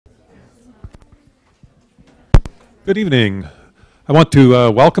Good evening. I want to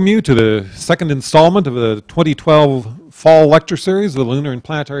welcome you to the second installment of the 2012 Fall Lecture Series of the Lunar and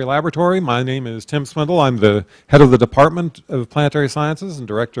Planetary Laboratory. My name is Tim Swindle. I'm the head of the Department of Planetary Sciences and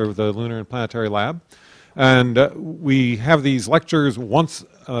director of the Lunar and Planetary Lab. And we have these lectures once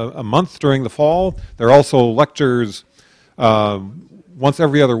a month during the fall. There are also lectures once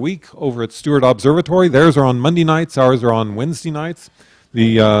every other week over at Stewart Observatory. Theirs are on Monday nights, ours are on Wednesday nights.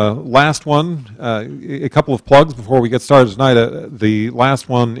 The last one, a couple of plugs before we get started tonight. The last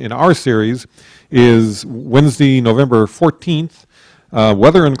one in our series is Wednesday, November 14th,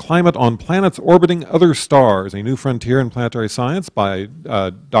 Weather and Climate on Planets Orbiting Other Stars, a New Frontier in Planetary Science by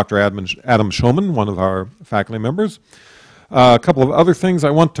Dr. Adam Schoeman, one of our faculty members. A couple of other things I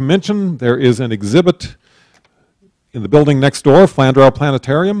want to mention. There is an exhibit in the building next door, Flandrau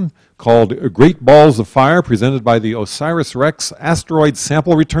Planetarium, called Great Balls of Fire, presented by the OSIRIS-REx Asteroid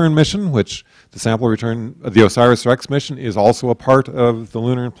Sample Return Mission, which the OSIRIS-REx mission is also a part of the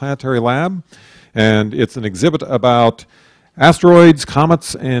Lunar and Planetary Lab. And it's an exhibit about asteroids,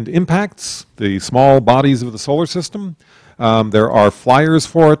 comets, and impacts, the small bodies of the solar system. There are flyers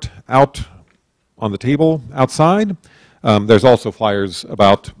for it out on the table outside. There's also flyers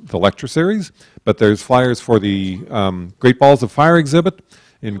about the lecture series, but there's flyers for the Great Balls of Fire exhibit.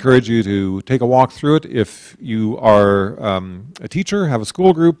 I encourage you to take a walk through it. If you are a teacher, have a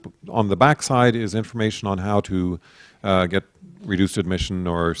school group, on the back side is information on how to get reduced admission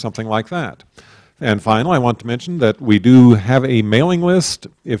or something like that. And finally, I want to mention that we do have a mailing list.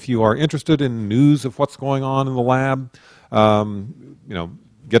 If you are interested in news of what's going on in the lab,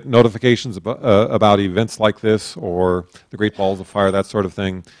 get notifications about events like this or the Great Balls of Fire, that sort of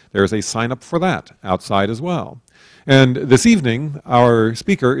thing. There's a sign up for that outside as well. And this evening, our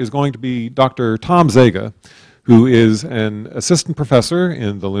speaker is going to be Dr. Tom Zega, who is an assistant professor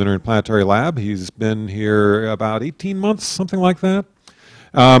in the Lunar and Planetary Lab. He's been here about 18 months, something like that.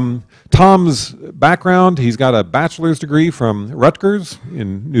 Tom's background, he's got a bachelor's degree from Rutgers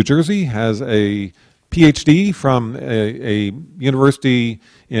in New Jersey, has a PhD from a university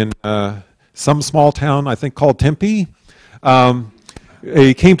in some small town, I think, called Tempe.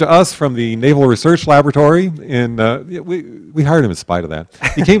 He came to us from the Naval Research Laboratory in, we hired him in spite of that.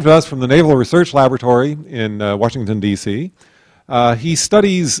 He came to us from the Naval Research Laboratory in Washington, D.C.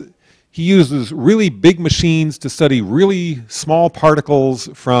 He uses really big machines to study really small particles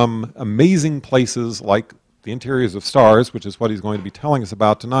from amazing places like the interiors of stars, which is what he's going to be telling us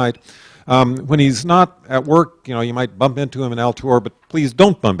about tonight. When he's not at work, you might bump into him in Altour, but please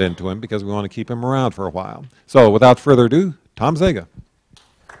don't bump into him because we want to keep him around for a while. So without further ado, Tom Zega.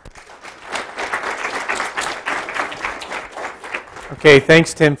 Okay,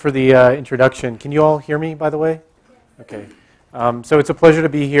 thanks, Tim, for the introduction. Can you all hear me, by the way? Okay. So it's a pleasure to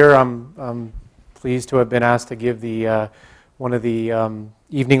be here. I'm pleased to have been asked to give one of the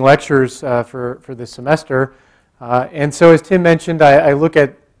evening lectures for this semester. And so, as Tim mentioned, I look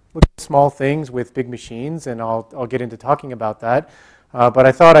at small things with big machines, and I'll get into talking about that. But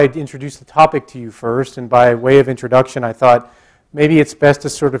I thought I'd introduce the topic to you first, and by way of introduction, I thought maybe it's best to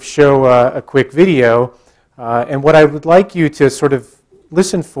sort of show a quick video. And what I would like you to sort of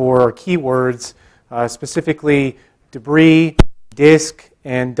listen for are keywords, specifically debris, disk,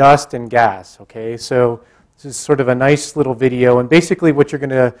 and dust and gas. Okay, so this is sort of a nice little video, and basically what you're going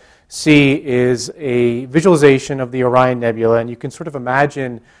to see is a visualization of the Orion Nebula, and you can sort of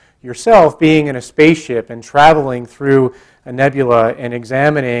imagine yourself being in a spaceship and traveling through a nebula and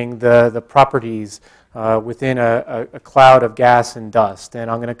examining the properties within a cloud of gas and dust.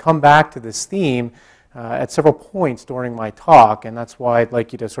 And I'm going to come back to this theme at several points during my talk, and that's why I'd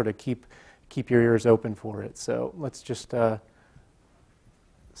like you to sort of keep your ears open for it. So let's just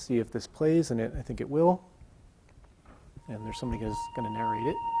see if this plays, and I think it will. And there's somebody who's going to narrate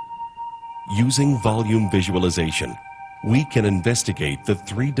it. Using volume visualization, we can investigate the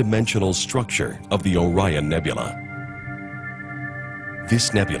three-dimensional structure of the Orion Nebula.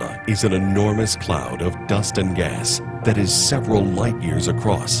 This nebula is an enormous cloud of dust and gas that is several light years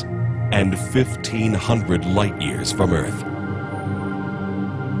across and 1,500 light years from Earth.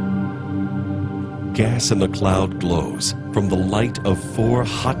 Gas in the cloud glows from the light of 4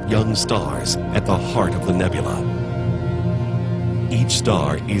 hot young stars at the heart of the nebula. Each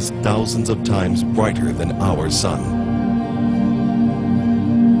star is thousands of times brighter than our sun.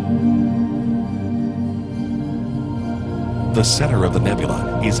 The center of the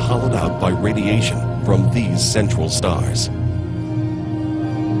nebula is hollowed out by radiation from these central stars.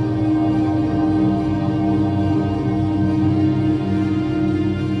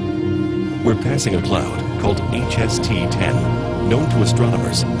 We're passing a cloud called HST-10, known to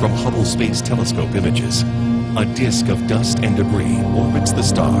astronomers from Hubble Space Telescope images. A disk of dust and debris orbits the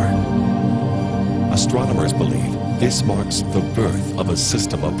star. Astronomers believe this marks the birth of a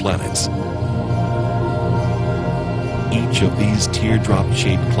system of planets. Each of these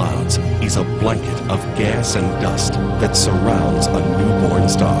teardrop-shaped clouds is a blanket of gas and dust that surrounds a newborn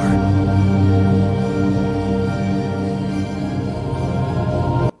star.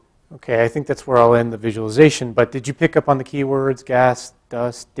 Okay, I think that's where I'll end the visualization, but did you pick up on the keywords, gas,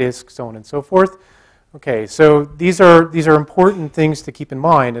 dust, disk, so on and so forth? Okay, so these are important things to keep in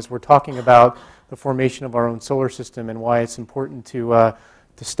mind as we're talking about the formation of our own solar system and why it's important to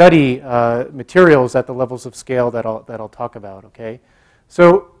study materials at the levels of scale that I'll talk about, okay?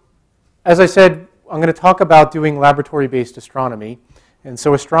 So, as I said, I'm going to talk about doing laboratory-based astronomy, and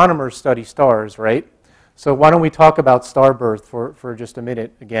so astronomers study stars, right? So why don't we talk about star birth for just a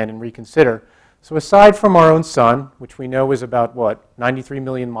minute again and reconsider. So aside from our own sun, which we know is about, what, 93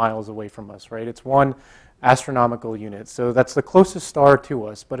 million miles away from us, right? It's one astronomical unit. So that's the closest star to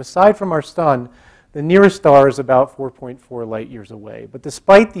us. But aside from our sun, the nearest star is about 4.4 light years away. But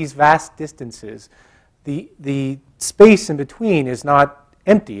despite these vast distances, the space in between is not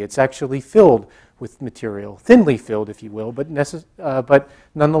empty. It's actually filled with material, thinly filled, if you will, but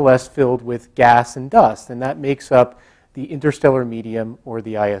nonetheless filled with gas and dust. And that makes up the interstellar medium, or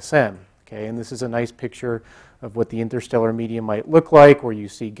the ISM. Okay? And this is a nice picture of what the interstellar medium might look like, where you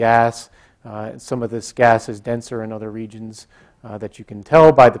see gas. Some of this gas is denser in other regions that you can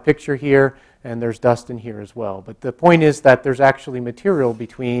tell by the picture here, and there's dust in here as well. But the point is that there's actually material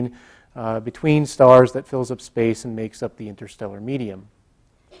between stars that fills up space and makes up the interstellar medium.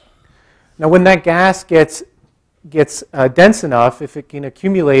 Now, when that gas gets dense enough, if it can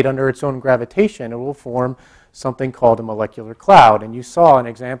accumulate under its own gravitation, it will form something called a molecular cloud. And you saw an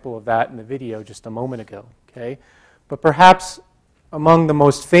example of that in the video just a moment ago. Okay? But perhaps among the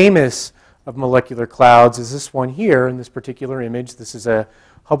most famous of molecular clouds is this one here in this particular image. This is a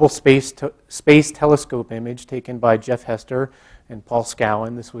Hubble Space Telescope image taken by Jeff Hester and Paul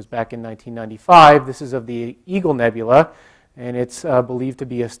Scowen. This was back in 1995. This is of the Eagle Nebula, and it's believed to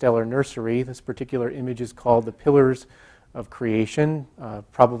be a stellar nursery. This particular image is called the Pillars of Creation,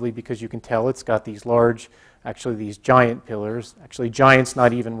 probably because you can tell it's got these large, actually these giant pillars. Actually, giant's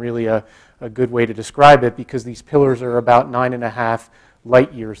not even really a good way to describe it, because these pillars are about 9.5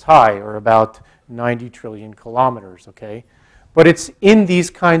 light years high, or about 90 trillion kilometers, okay? But it's in these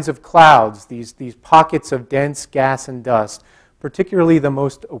kinds of clouds, these pockets of dense gas and dust, particularly the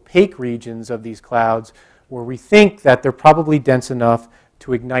most opaque regions of these clouds, where we think that they're probably dense enough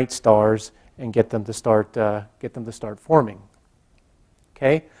to ignite stars and get them to start forming.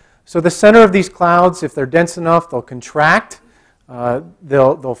 Okay, so the center of these clouds, if they're dense enough, they'll contract.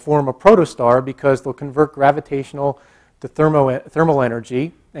 They'll form a protostar because they'll convert gravitational to thermal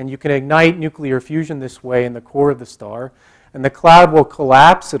energy, and you can ignite nuclear fusion this way in the core of the star. And the cloud will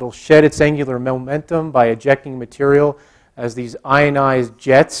collapse. It'll shed its angular momentum by ejecting material as these ionized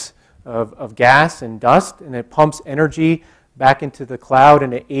jets of gas and dust, and it pumps energy back into the cloud,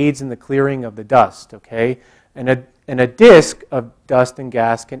 and it aids in the clearing of the dust, okay? And a disk of dust and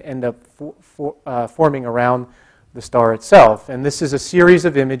gas can end up forming around the star itself. And this is a series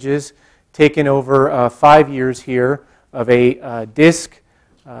of images taken over 5 years here of a disk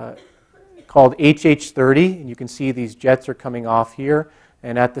called HH30, and you can see these jets are coming off here.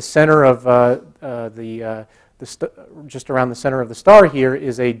 And at the center of just around the center of the star here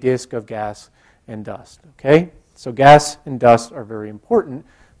is a disk of gas and dust. Okay, so gas and dust are very important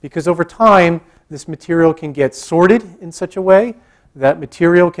because over time this material can get sorted in such a way that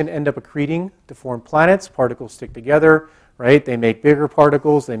material can end up accreting to form planets. Particles stick together, right? They make bigger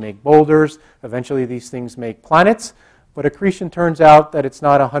particles, they make boulders. Eventually these things make planets. But accretion turns out that it's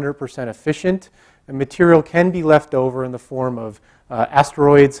not 100% efficient, and material can be left over in the form of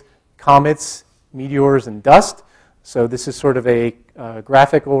asteroids, comets, meteors, and dust. So this is sort of a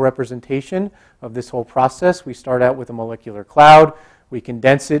graphical representation of this whole process. We start out with a molecular cloud. We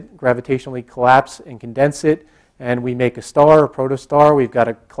condense it, gravitationally collapse and condense it, and we make a star, a protostar. We've got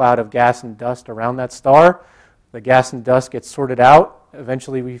a cloud of gas and dust around that star. The gas and dust gets sorted out.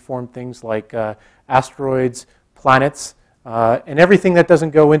 Eventually we form things like asteroids, planets, and everything that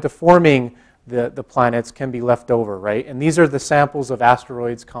doesn't go into forming the planets can be left over, right? And these are the samples of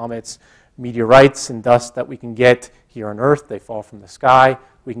asteroids, comets, meteorites, and dust that we can get here on Earth. They fall from the sky.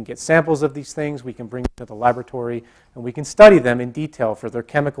 We can get samples of these things. We can bring them to the laboratory, and we can study them in detail for their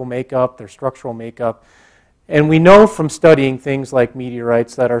chemical makeup, their structural makeup. And we know from studying things like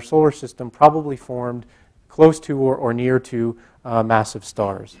meteorites that our solar system probably formed close to or near to massive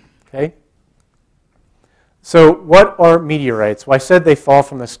stars. Okay? So what are meteorites? Well, I said they fall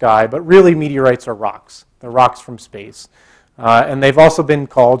from the sky, but really meteorites are rocks. They're rocks from space. And they've also been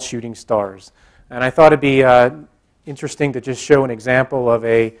called shooting stars. And I thought it'd be interesting to just show an example of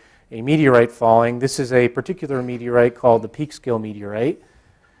a meteorite falling. This is a particular meteorite called the Peekskill meteorite.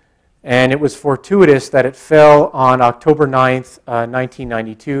 And it was fortuitous that it fell on October 9th,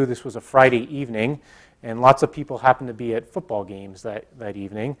 1992. This was a Friday evening. And lots of people happened to be at football games that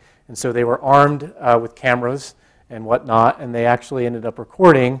evening. And so they were armed with cameras and whatnot, and they actually ended up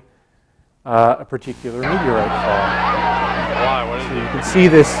recording a particular meteorite fall. So you can see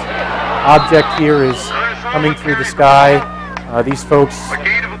this object here is coming through the sky. These folks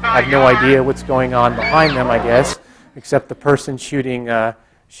have no idea what's going on behind them, I guess, except the person shooting the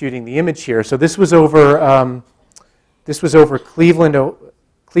image here. So this was over Cleveland,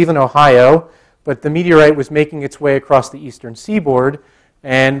 Ohio. But the meteorite was making its way across the eastern seaboard,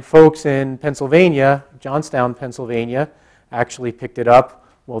 and folks in Pennsylvania, Johnstown, Pennsylvania, actually picked it up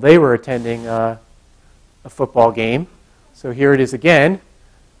while they were attending a football game. So here it is again.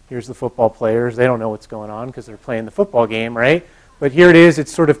 Here's the football players. They don't know what's going on because they're playing the football game, right? But here it is.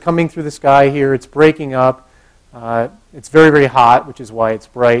 It's sort of coming through the sky here. It's breaking up. It's very, very hot, which is why it's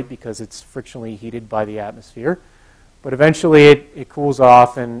bright, because it's frictionally heated by the atmosphere. But eventually it cools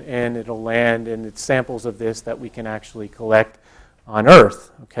off and it'll land, and it's samples of this that we can actually collect on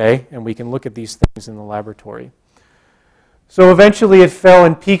Earth, okay? And we can look at these things in the laboratory. So eventually it fell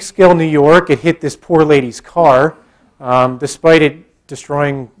in Peekskill, New York. It hit this poor lady's car. Despite it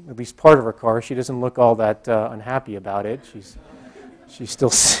destroying at least part of her car, she doesn't look all that unhappy about it. She's still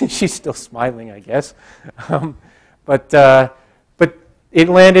smiling, I guess. But it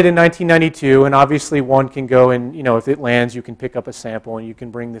landed in 1992, and obviously one can go and, if it lands, you can pick up a sample and you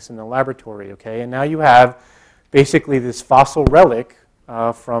can bring this in the laboratory, okay? And now you have basically this fossil relic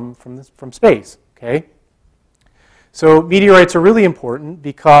from space, okay? So meteorites are really important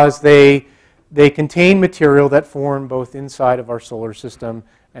because they contain material that form both inside of our solar system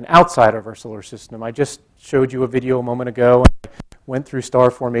and outside of our solar system. I just showed you a video a moment ago. I went through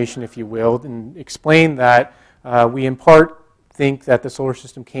star formation, if you will, and explained that we in part think that the solar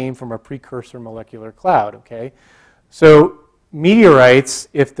system came from a precursor molecular cloud, okay? So meteorites,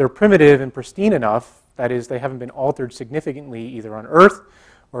 if they're primitive and pristine enough, that is, they haven't been altered significantly either on Earth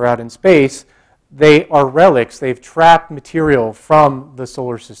or out in space, they are relics. They've trapped material from the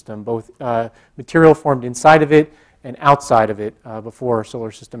solar system, both material formed inside of it and outside of it before our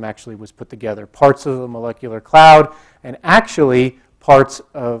solar system actually was put together. Parts of the molecular cloud and actually parts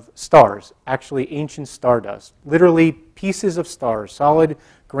of stars, actually ancient stardust, literally pieces of stars, solid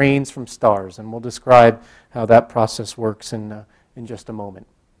grains from stars. And we'll describe how that process works in just a moment.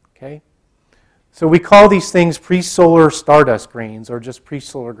 Okay? So we call these things pre-solar stardust grains or just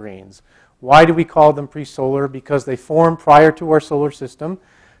pre-solar grains. Why do we call them pre-solar? Because they formed prior to our solar system.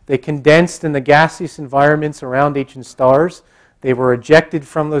 They condensed in the gaseous environments around ancient stars. They were ejected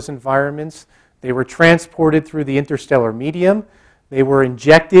from those environments. They were transported through the interstellar medium. They were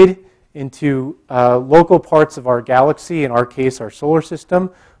injected into local parts of our galaxy, in our case, our solar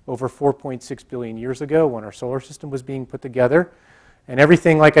system, over 4.6 billion years ago when our solar system was being put together. And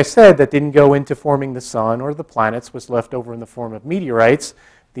everything, like I said, that didn't go into forming the sun or the planets was left over in the form of meteorites.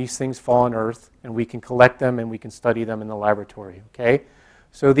 These things fall on Earth, and we can collect them and we can study them in the laboratory, okay?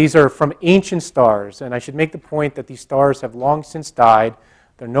 So these are from ancient stars, and I should make the point that these stars have long since died.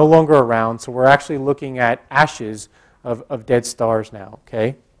 They're no longer around, so we're actually looking at ashes of dead stars now,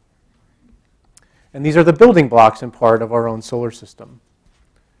 okay? And these are the building blocks in part of our own solar system.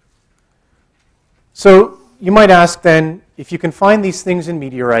 So you might ask then, if you can find these things in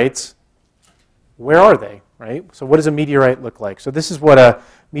meteorites, where are they, right? So what does a meteorite look like? So this is what a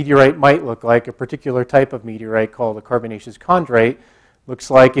meteorite might look like. A particular type of meteorite called a carbonaceous chondrite looks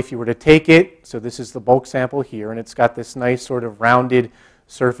like if you were to take it, so this is the bulk sample here, and it's got this nice sort of rounded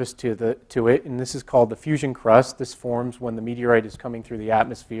surface to it, and this is called the fusion crust. This forms when the meteorite is coming through the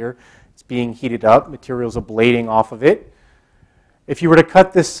atmosphere. It's being heated up. Material's ablating off of it. If you were to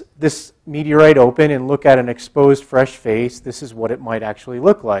cut this meteorite open and look at an exposed fresh face, this is what it might actually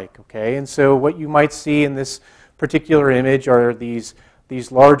look like, okay? And so what you might see in this particular image are these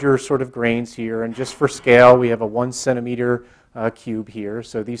larger sort of grains here, and just for scale, we have a 1 centimeter cube here,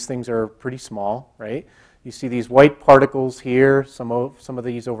 so these things are pretty small, right? You see these white particles here, some of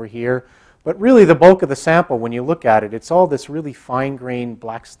these over here, but really the bulk of the sample, when you look at it, it's all this really fine-grained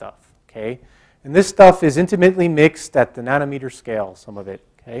black stuff, okay? And this stuff is intimately mixed at the nanometer scale, some of it,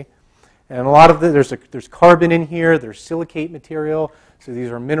 okay? And a lot of there's carbon in here, there's silicate material, so these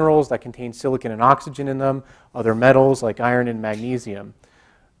are minerals that contain silicon and oxygen in them, other metals like iron and magnesium.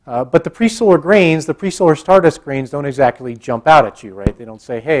 But the pre-solar grains, the pre-solar stardust grains don't exactly jump out at you, right? They don't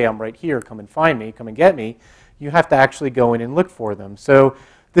say, hey, I'm right here, come and find me, come and get me. You have to actually go in and look for them. So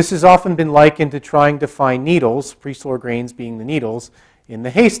this has often been likened to trying to find needles, pre-solar grains being the needles, in the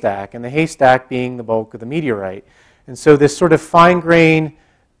haystack, and the haystack being the bulk of the meteorite. And so this sort of fine-grained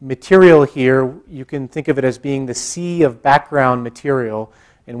material here, you can think of it as being the sea of background material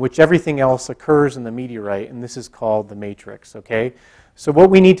in which everything else occurs in the meteorite, and this is called the matrix, okay? So what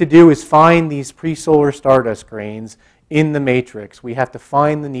we need to do is find these pre-solar stardust grains in the matrix. We have to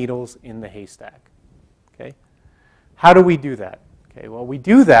find the needles in the haystack, okay? How do we do that? Okay, well, we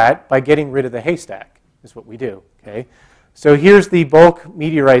do that by getting rid of the haystack, is what we do, okay? So here's the bulk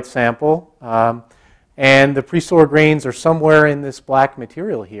meteorite sample, and the pre-solar grains are somewhere in this black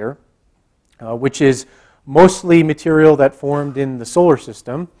material here, which is mostly material that formed in the solar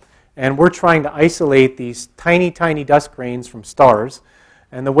system. And we're trying to isolate these tiny, tiny dust grains from stars.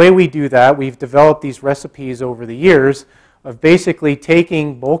 And the way we do that, we've developed these recipes over the years of basically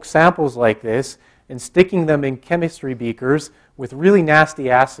taking bulk samples like this and sticking them in chemistry beakers with really nasty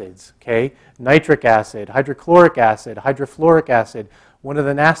acids, okay? Nitric acid, hydrochloric acid, hydrofluoric acid, one of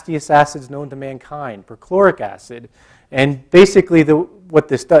the nastiest acids known to mankind, perchloric acid. And basically what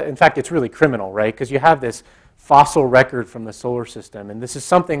this does, in fact, it's really criminal, right? Because you have this fossil record from the solar system. And this is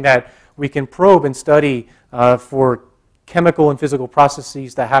something that we can probe and study for chemical and physical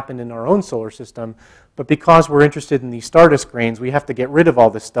processes that happen in our own solar system. But because we're interested in these stardust grains, we have to get rid of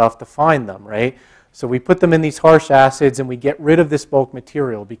all this stuff to find them, right? So we put them in these harsh acids and we get rid of this bulk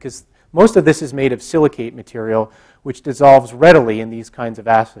material because most of this is made of silicate material, which dissolves readily in these kinds of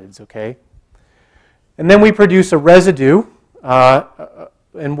acids, okay? And then we produce a residue,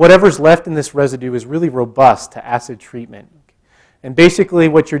 and whatever's left in this residue is really robust to acid treatment. And basically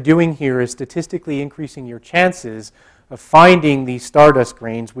what you're doing here is statistically increasing your chances of finding these stardust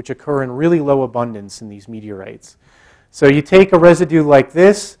grains, which occur in really low abundance in these meteorites. So you take a residue like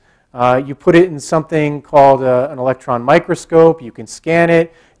this, you put it in something called an electron microscope, you can scan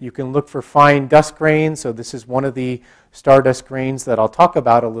it, you can look for fine dust grains. So this is one of the stardust grains that I'll talk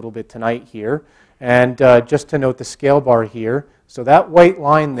about a little bit tonight here. And just to note the scale bar here, so that white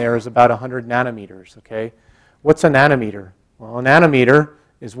line there is about 100 nanometers, okay? What's a nanometer? Well, a nanometer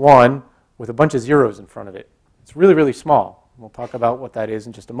is one with a bunch of zeros in front of it. It's really, really small. We'll talk about what that is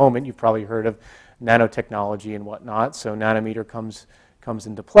in just a moment. You've probably heard of nanotechnology and whatnot, so nanometer comes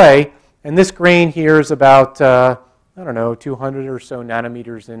into play. And this grain here is about, I don't know, 200 or so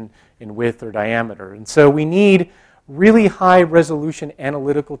nanometers in width or diameter. And so we need really high resolution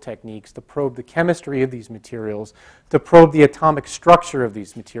analytical techniques to probe the chemistry of these materials, to probe the atomic structure of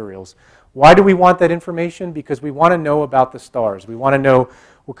these materials. Why do we want that information? Because we want to know about the stars. We want to know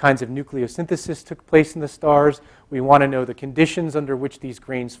what kinds of nucleosynthesis took place in the stars. We want to know the conditions under which these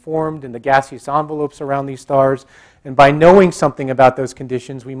grains formed and the gaseous envelopes around these stars. And by knowing something about those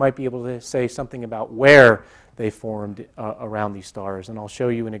conditions, we might be able to say something about where they formed around these stars. And I'll show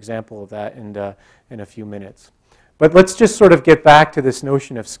you an example of that in a few minutes. But let's just sort of get back to this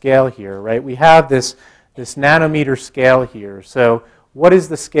notion of scale here, right? We have this nanometer scale here. So what is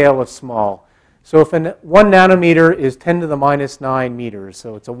the scale of small? So if 1 nanometer is 10 to the minus 9 meters,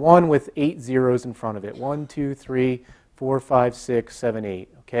 so it's a 1 with 8 zeros in front of it. 1, 2, 3, 4, 5, 6, 7, 8,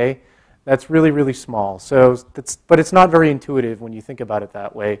 okay? That's really, really small. So but it's not very intuitive when you think about it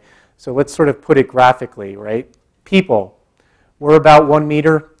that way. So let's sort of put it graphically, right? People, we're about 1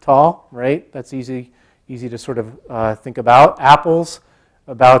 meter tall, right? That's easy to sort of think about. Apples,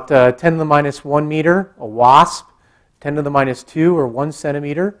 about 10 to the minus 1 meter. A wasp, 10 to the minus 2 or 1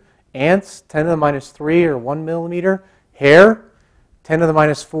 centimeter. Ants, 10 to the minus 3 or 1 millimeter. Hair, 10 to the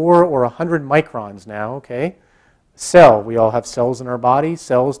minus 4 or 100 microns now, okay? Cell, we all have cells in our body.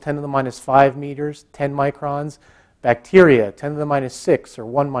 Cells, 10 to the minus 5 meters, 10 microns. Bacteria, 10 to the minus 6 or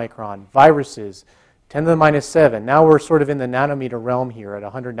 1 micron. Viruses, 10 to the minus 7. Now we're sort of in the nanometer realm here at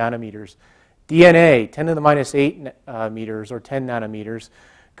 100 nanometers. DNA, 10 to the minus 8 meters or 10 nanometers.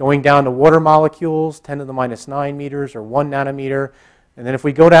 Going down to water molecules, 10 to the minus 9 meters or 1 nanometer. And then if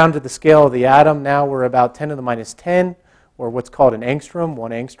we go down to the scale of the atom, now we're about 10 to the minus 10, or what's called an angstrom,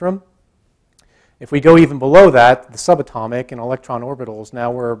 1 angstrom. If we go even below that, the subatomic and electron orbitals,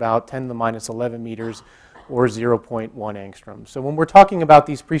 now we're about 10 to the minus 11 meters, or 0.1 angstrom. So when we're talking about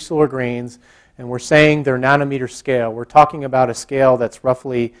these pre-solar grains, and we're saying they're nanometer scale, we're talking about a scale that's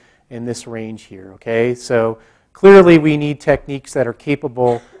roughly in this range here, okay? So clearly we need techniques that are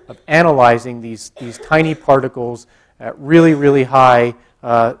capable of analyzing these tiny particles at really, really high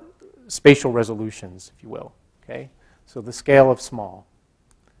spatial resolutions, if you will, okay? So the scale of small.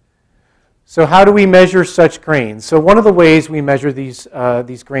 So how do we measure such grains? So one of the ways we measure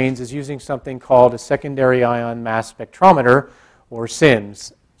these grains is using something called a secondary ion mass spectrometer, or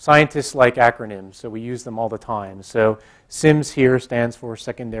SIMS. Scientists like acronyms, so we use them all the time. So SIMS here stands for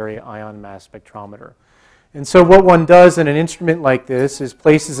secondary ion mass spectrometer. And so what one does in an instrument like this is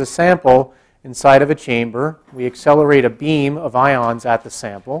places a sample inside of a chamber. We accelerate a beam of ions at the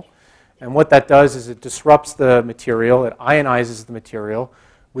sample. And what that does is it disrupts the material, it ionizes the material.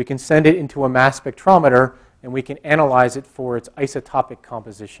 We can send it into a mass spectrometer, and we can analyze it for its isotopic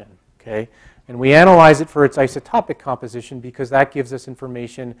composition. Okay? And we analyze it for its isotopic composition because that gives us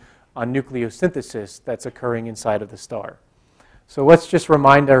information on nucleosynthesis that's occurring inside of the star. So let's just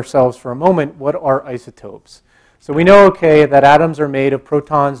remind ourselves for a moment, what are isotopes? So we know, okay, that atoms are made of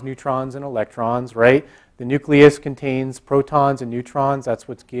protons, neutrons, and electrons, right? The nucleus contains protons and neutrons. That's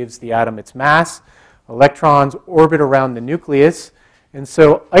what gives the atom its mass. Electrons orbit around the nucleus. And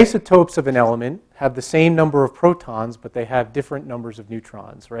so isotopes of an element have the same number of protons, but they have different numbers of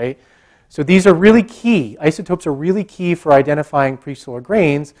neutrons, right? So these are really key. Isotopes are really key for identifying presolar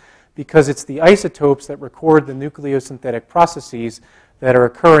grains because it's the isotopes that record the nucleosynthetic processes that are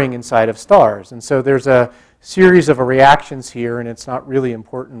occurring inside of stars. And so there's a series of reactions here, and it's not really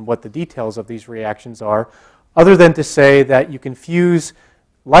important what the details of these reactions are, other than to say that you can fuse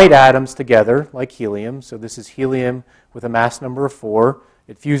light atoms together, like helium. So this is helium with a mass number of 4.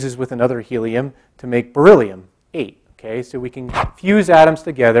 It fuses with another helium to make beryllium, 8. Okay, so we can fuse atoms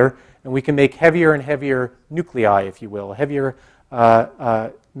together, and we can make heavier and heavier nuclei, if you will, heavier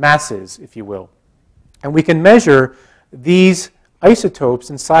masses, if you will. And we can measure these isotopes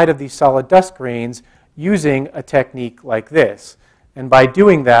inside of these solid dust grains using a technique like this. And by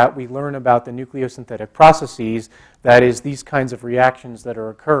doing that, we learn about the nucleosynthetic processes, that is, these kinds of reactions that are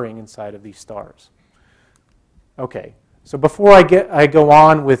occurring inside of these stars. Okay, so before I go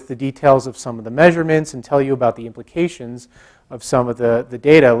on with the details of some of the measurements and tell you about the implications of some of the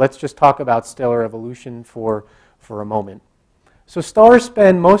data, let's just talk about stellar evolution for a moment. So stars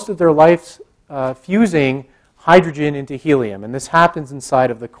spend most of their lives fusing hydrogen into helium, and this happens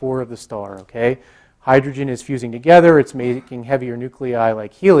inside of the core of the star, okay? Hydrogen is fusing together, it's making heavier nuclei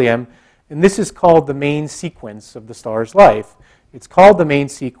like helium, and this is called the main sequence of the star's life. It's called the main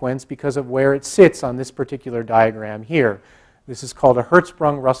sequence because of where it sits on this particular diagram here. This is called a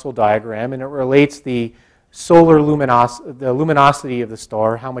Hertzsprung-Russell diagram, and it relates the solar luminosity of the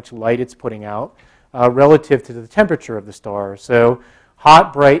star, how much light it's putting out, relative to the temperature of the star. So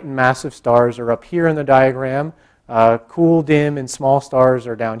hot, bright, and massive stars are up here in the diagram. Cool, dim, and small stars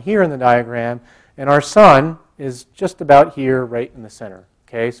are down here in the diagram. And our sun is just about here, right in the center.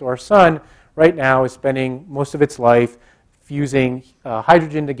 Okay, so our sun right now is spending most of its life fusing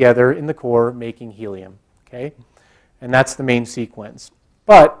hydrogen together in the core, making helium. Okay, and that's the main sequence.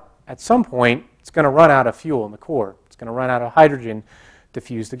 But at some point, it's going to run out of fuel in the core. It's going to run out of hydrogen to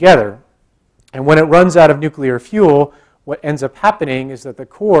fuse together. And when it runs out of nuclear fuel, what ends up happening is that the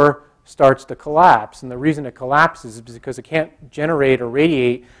core starts to collapse. And the reason it collapses is because it can't generate or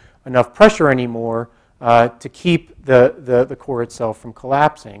radiate enough pressure anymore to keep the core itself from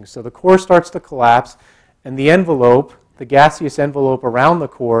collapsing. So the core starts to collapse, and the envelope, the gaseous envelope around the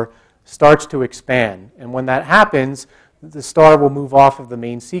core, starts to expand. And when that happens, the star will move off of the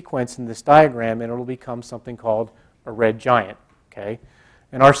main sequence in this diagram, and it will become something called a red giant. Okay?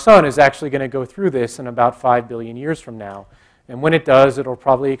 And our sun is actually going to go through this in about 5 billion years from now. And when it does, it'll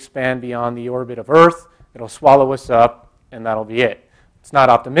probably expand beyond the orbit of Earth. It'll swallow us up, and that'll be it. It's not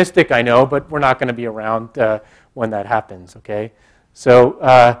optimistic, I know, but we're not going to be around when that happens. Okay, so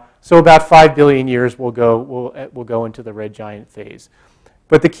about 5 billion years we'll go into the red giant phase.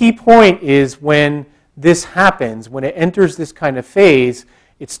 But the key point is when this happens, when it enters this kind of phase,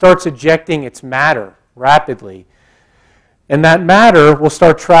 it starts ejecting its matter rapidly, and that matter will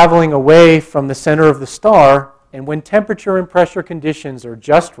start traveling away from the center of the star. And when temperature and pressure conditions are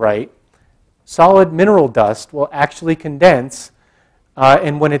just right, solid mineral dust will actually condense.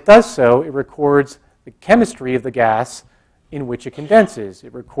 And when it does so, it records the chemistry of the gas in which it condenses.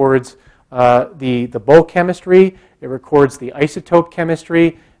 It records the bulk chemistry, it records the isotope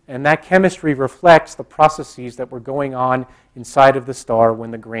chemistry, and that chemistry reflects the processes that were going on inside of the star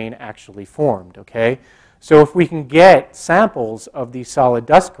when the grain actually formed. Okay? So if we can get samples of these solid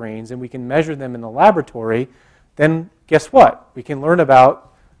dust grains and we can measure them in the laboratory, then guess what? We can learn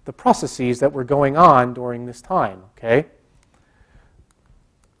about the processes that were going on during this time. Okay?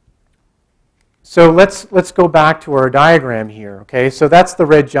 So let's go back to our diagram here. Okay, so that's the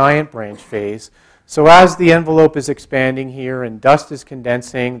red giant branch phase. So as the envelope is expanding here and dust is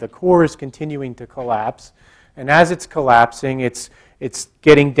condensing, the core is continuing to collapse. And as it's collapsing, it's It's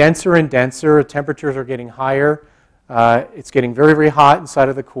getting denser and denser. Temperatures are getting higher. It's getting very, very hot inside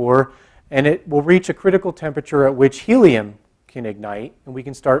of the core. And it will reach a critical temperature at which helium can ignite. And we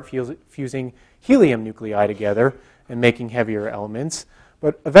can start fusing helium nuclei together and making heavier elements.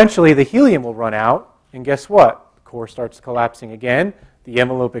 But eventually the helium will run out. And guess what? The core starts collapsing again. The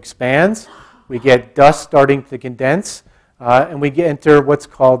envelope expands. We get dust starting to condense. And we enter what's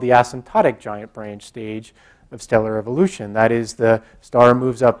called the asymptotic giant branch stage of stellar evolution. That is, the star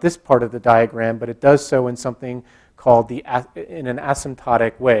moves up this part of the diagram, but it does so in something called in an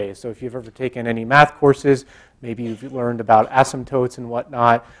asymptotic way. So if you've ever taken any math courses, maybe you've learned about asymptotes and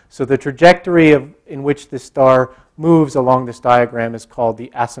whatnot. So the trajectory in which the star moves along this diagram is called the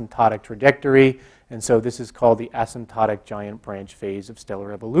asymptotic trajectory. And so this is called the asymptotic giant branch phase of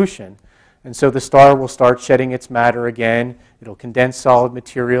stellar evolution. And so the star will start shedding its matter again. It'll condense solid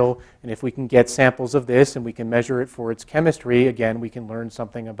material. And if we can get samples of this and we can measure it for its chemistry, again, we can learn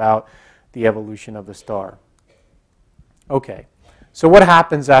something about the evolution of the star. Okay, so what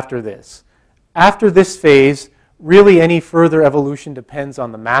happens after this? After this phase, really any further evolution depends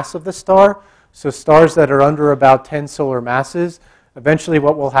on the mass of the star. So stars that are under about 10 solar masses, eventually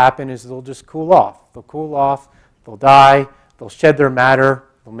what will happen is they'll just cool off. They'll cool off, they'll die, they'll shed their matter.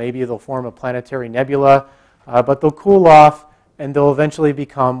 Maybe they'll form a planetary nebula, but they'll cool off and they'll eventually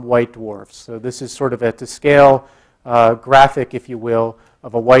become white dwarfs. So this is sort of a to-scale graphic, if you will,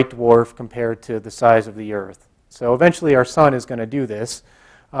 of a white dwarf compared to the size of the Earth. So eventually our sun is going to do this.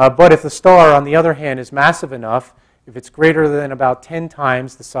 But if the star, on the other hand, is massive enough, if it's greater than about 10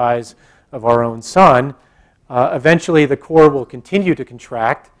 times the size of our own sun, eventually the core will continue to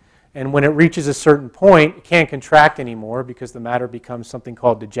contract. And when it reaches a certain point, it can't contract anymore because the matter becomes something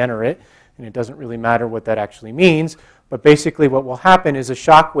called degenerate. And it doesn't really matter what that actually means. But basically what will happen is a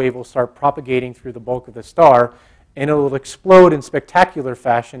shock wave will start propagating through the bulk of the star. And it will explode in spectacular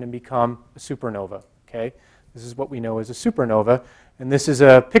fashion and become a supernova. Okay? This is what we know as a supernova. And this is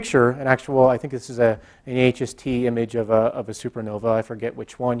a picture, an actual, I think this is an HST image of a supernova. I forget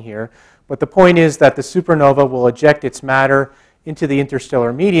which one here. But the point is that the supernova will eject its matter into the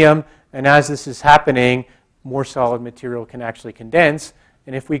interstellar medium, and as this is happening, more solid material can actually condense.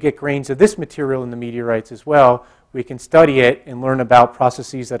 And if we get grains of this material in the meteorites as well, we can study it and learn about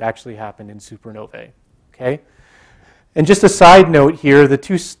processes that actually happen in supernovae. Okay? And just a side note here, this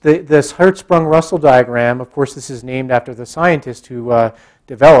Hertzsprung-Russell diagram, of course this is named after the scientist who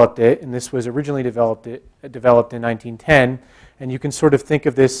developed it, and this was originally developed in 1910. And you can sort of think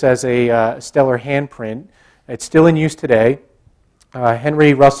of this as a stellar handprint. It's still in use today.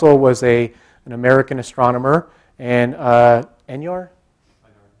 Henry Russell was an American astronomer, and Einar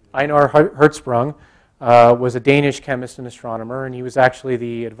Hertzsprung was a Danish chemist and astronomer, and he was actually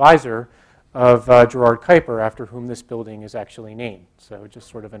the advisor of Gerard Kuiper, after whom this building is actually named. So just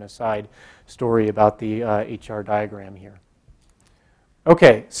sort of an aside story about the HR diagram here.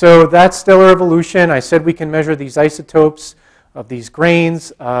 Okay, so that's stellar evolution. I said we can measure these isotopes of these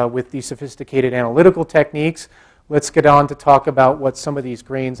grains with these sophisticated analytical techniques. Let's get on to talk about what some of these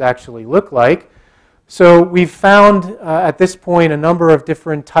grains actually look like. So we've found at this point a number of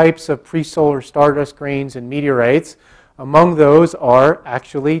different types of pre-solar stardust grains and meteorites. Among those are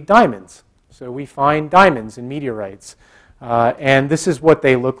actually diamonds. So we find diamonds in meteorites. And this is what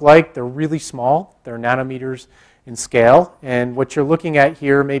they look like. They're really small. They're nanometers in scale. And what you're looking at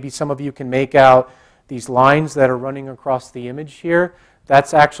here, maybe some of you can make out these lines that are running across the image here.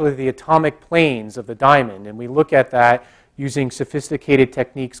 That's actually the atomic planes of the diamond. And we look at that using sophisticated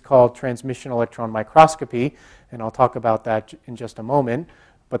techniques called transmission electron microscopy. And I'll talk about that in just a moment.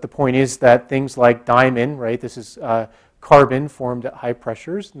 But the point is that things like diamond, right, this is carbon formed at high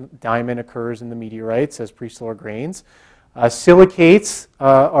pressures. Diamond occurs in the meteorites as pre-solar grains. Silicates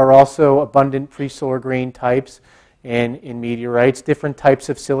are also abundant pre-solar grain types in meteorites. Different types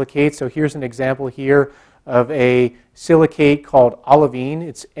of silicates. So here's an example here of a silicate called olivine.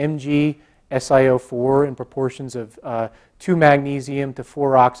 It's MgSiO4 in proportions of 2 magnesium to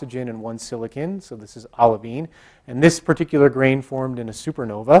 4 oxygen and 1 silicon. So this is olivine. And this particular grain formed in a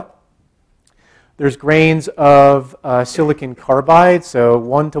supernova. There's grains of silicon carbide, so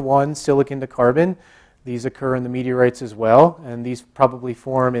 1-to-1 silicon to carbon. These occur in the meteorites as well, and these probably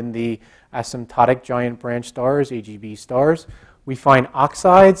form in the asymptotic giant branch stars, AGB stars. We find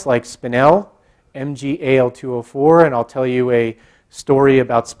oxides like spinel, MgAl2O4, and I'll tell you a story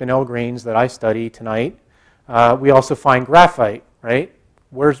about spinel grains that I study tonight. We also find graphite, right?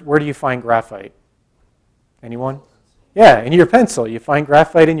 Where do you find graphite? Anyone? Yeah, in your pencil. You find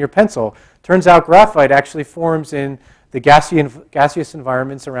graphite in your pencil. Turns out graphite actually forms in the gaseous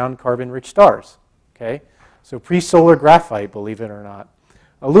environments around carbon-rich stars. Okay? So pre-solar graphite, believe it or not.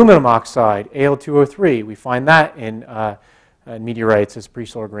 Aluminum oxide, Al2O3, we find that in meteorites as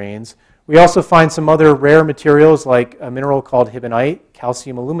pre-solar grains. We also find some other rare materials like a mineral called hibonite,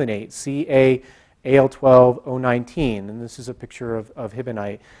 calcium aluminate, CaAl12O19, and this is a picture of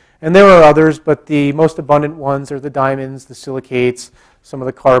hibonite. And there are others, but the most abundant ones are the diamonds, the silicates, some of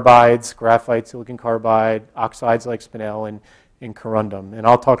the carbides, graphite, silicon carbide, oxides like spinel, and corundum. And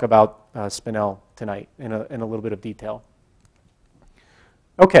I'll talk about spinel tonight in a little bit of detail.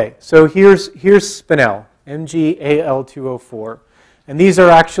 Okay, so here's spinel, MgAl2O4. And these are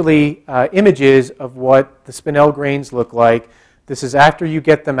actually images of what the spinel grains look like. This is after you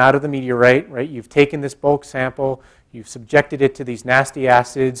get them out of the meteorite, right? You've taken this bulk sample, you've subjected it to these nasty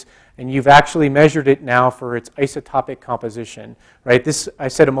acids, and you've actually measured it now for its isotopic composition, right? This, I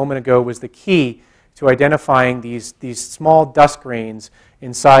said a moment ago, was the key to identifying these small dust grains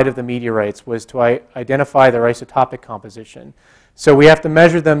inside of the meteorites, was to identify their isotopic composition. So we have to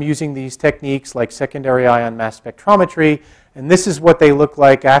measure them using these techniques like secondary ion mass spectrometry, and this is what they look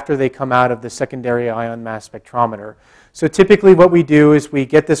like after they come out of the secondary ion mass spectrometer. So typically what we do is we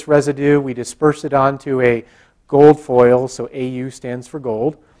get this residue, we disperse it onto a gold foil, so AU stands for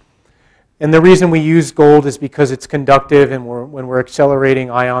gold. And the reason we use gold is because it's conductive, and when we're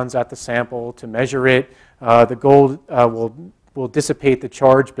accelerating ions at the sample to measure it, the gold will dissipate the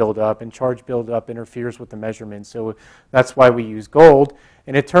charge buildup, and charge buildup interferes with the measurement. So that's why we use gold.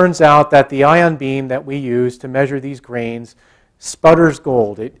 And it turns out that the ion beam that we use to measure these grains sputters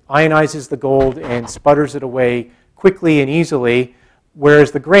gold. It ionizes the gold and sputters it away quickly and easily,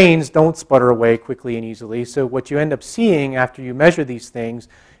 whereas the grains don't sputter away quickly and easily. So what you end up seeing after you measure these things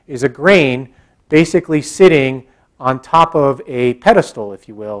is a grain basically sitting on top of a pedestal, if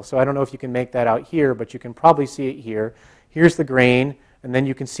you will. So I don't know if you can make that out here, but you can probably see it here. Here's the grain, and then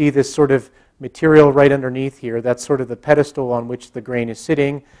you can see this sort of material right underneath here. That's sort of the pedestal on which the grain is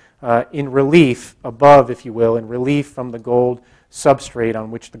sitting in relief above, if you will, in relief from the gold substrate on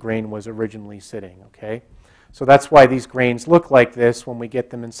which the grain was originally sitting, okay? So that's why these grains look like this when we get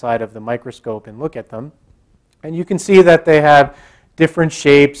them inside of the microscope and look at them. And you can see that they have different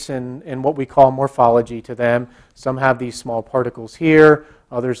shapes and what we call morphology to them. Some have these small particles here.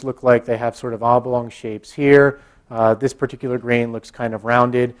 Others look like they have sort of oblong shapes here. This particular grain looks kind of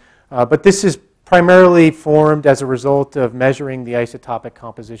rounded. But this is primarily formed as a result of measuring the isotopic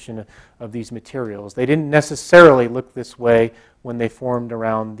composition of these materials. They didn't necessarily look this way when they formed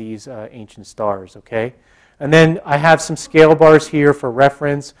around these ancient stars, okay? And then I have some scale bars here for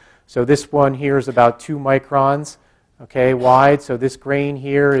reference. So this one here is about 2 microns, okay, wide. So this grain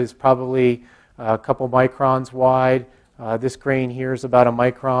here is probably a couple microns wide. This grain here is about a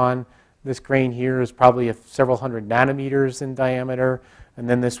micron. This grain here is probably several hundred nanometers in diameter. And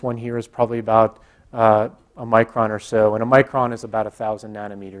then this one here is probably about a micron or so. And a micron is about 1,000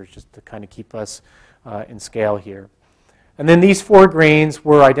 nanometers, just to kind of keep us in scale here. And then these 4 grains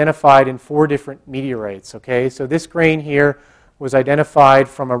were identified in 4 different meteorites, okay? So this grain here was identified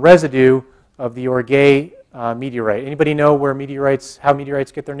from a residue of the Orgay meteorite. Anybody know how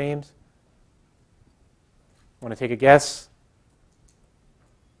meteorites get their names? Want to take a guess?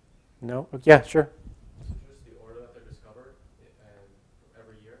 No? Yeah, sure. Just the order that they're discovered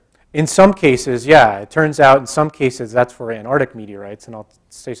every year? In some cases, yeah. It turns out in some cases that's for Antarctic meteorites, and I'll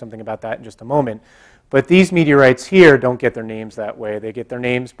say something about that in just a moment. But these meteorites here don't get their names that way. They get their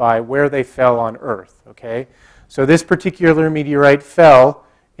names by where they fell on Earth, okay? So this particular meteorite fell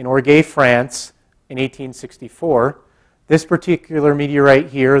in Orgay, France in 1864. This particular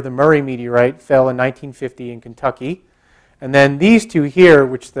meteorite here, the Murray meteorite, fell in 1950 in Kentucky. And then these 2 here,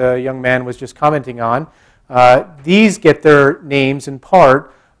 which the young man was just commenting on, these get their names in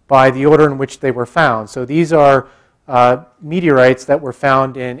part by the order in which they were found. So these are meteorites that were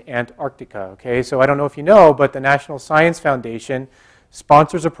found in Antarctica. Okay, so I don't know if you know, but the National Science Foundation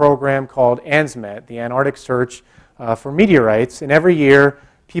sponsors a program called ANSMET, the Antarctic Search for Meteorites. And every year,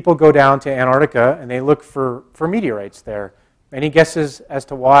 people go down to Antarctica and they look for meteorites there. Any guesses as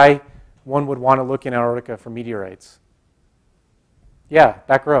to why one would want to look in Antarctica for meteorites? Yeah,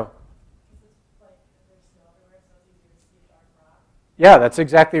 back row. Yeah, that's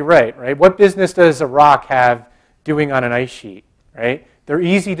exactly right? What business does a rock have doing on an ice sheet, right? They're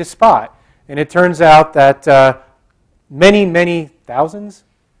easy to spot. And it turns out that many thousands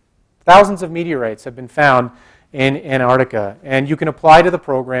of meteorites have been found in Antarctica. And you can apply to the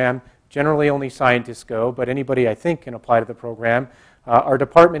program. Generally only scientists go, but anybody I think can apply to the program. Our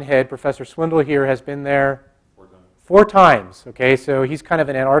department head, Professor Swindle here, has been there 4 times. Okay, so he's kind of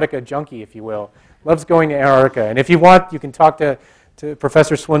an Antarctica junkie, if you will. Loves going to Antarctica. And if you want, you can talk to to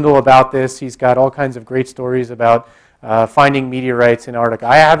Professor Swindle about this. He's got all kinds of great stories about finding meteorites in Antarctica.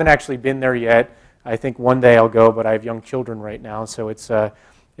 I haven't actually been there yet. I think one day I'll go, but I have young children right now, so it's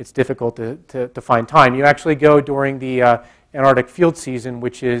difficult to find time. You actually go during the Antarctic field season,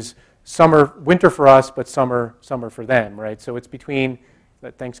 which is winter for us, but summer for them, right? So it's between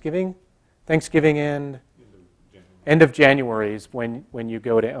Thanksgiving and end of January is when you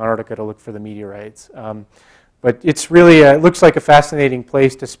go to Antarctica to look for the meteorites. But it's really, it looks like a fascinating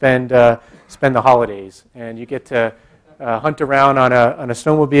place to spend the holidays. And you get to hunt around on a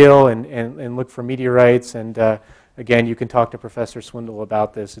snowmobile and look for meteorites. And again, you can talk to Professor Swindle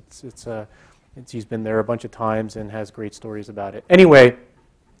about this. He's been there a bunch of times and has great stories about it. Anyway,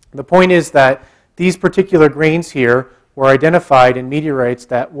 the point is that these particular grains here were identified in meteorites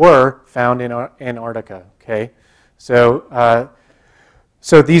that were found in Antarctica. Okay, so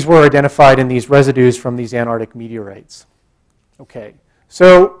these were identified in these residues from these Antarctic meteorites. Okay,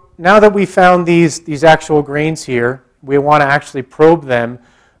 so now that we found these actual grains here, we want to actually probe them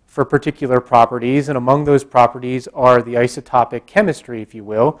for particular properties, and among those properties are the isotopic chemistry, if you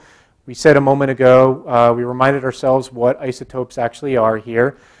will. We said a moment ago, we reminded ourselves what isotopes actually are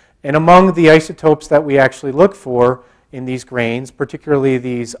here, and among the isotopes that we actually look for in these grains, particularly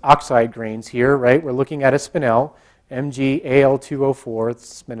these oxide grains here, right, we're looking at a spinel,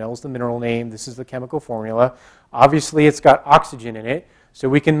 MgAl2O4. Spinel is the mineral name. This is the chemical formula. Obviously, it's got oxygen in it, so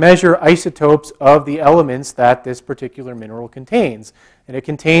we can measure isotopes of the elements that this particular mineral contains. And it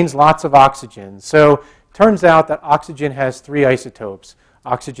contains lots of oxygen. So it turns out that oxygen has 3 isotopes: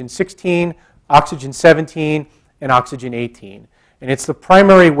 oxygen 16, oxygen 17, and oxygen 18. And it's the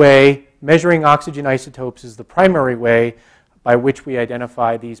primary way, measuring oxygen isotopes is the primary way by which we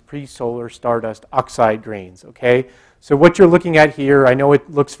identify these pre-solar stardust oxide grains, okay? So what you're looking at here, I know it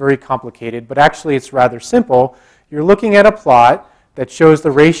looks very complicated, but actually it's rather simple. You're looking at a plot that shows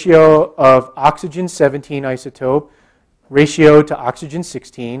the ratio of oxygen 17 isotope ratio to oxygen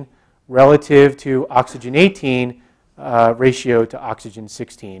 16 relative to oxygen 18 ratio to oxygen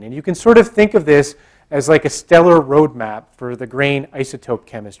 16. And you can sort of think of this as like a stellar roadmap for the grain isotope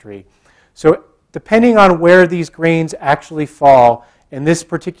chemistry. So depending on where these grains actually fall in this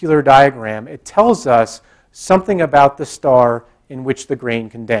particular diagram, it tells us something about the star in which the grain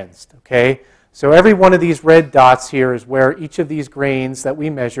condensed, okay? So every one of these red dots here is where each of these grains that we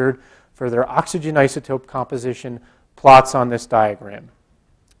measured for their oxygen isotope composition plots on this diagram.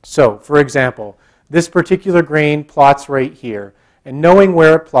 So, for example, this particular grain plots right here. And knowing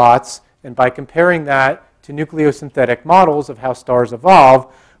where it plots, and by comparing that to nucleosynthetic models of how stars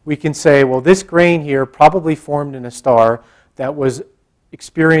evolve, we can say, well, this grain here probably formed in a star that was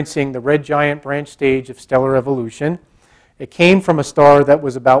experiencing the red giant branch stage of stellar evolution. It came from a star that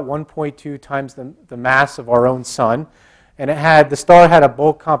was about 1.2 times the mass of our own sun, and the star had a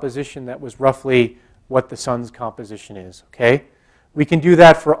bulk composition that was roughly what the sun's composition is, okay? We can do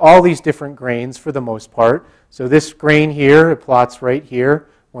that for all these different grains for the most part. So this grain here, it plots right here,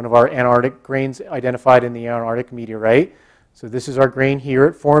 one of our Antarctic grains identified in the Antarctic meteorite. So this is our grain here.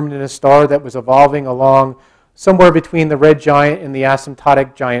 It formed in a star that was evolving along somewhere between the red giant and the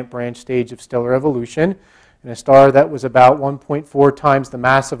asymptotic giant branch stage of stellar evolution, in a star that was about 1.4 times the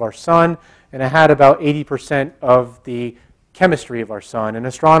mass of our sun, and it had about 80% of the chemistry of our sun. And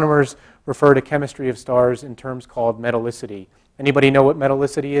astronomers refer to chemistry of stars in terms called metallicity. Anybody know what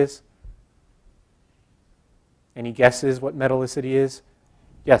metallicity is? Any guesses what metallicity is?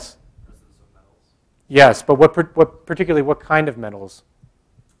 Yes? Yes, but particularly what kind of metals?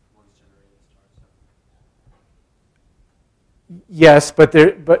 Yes, but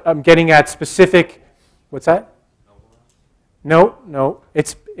I'm getting at specific. What's that? No.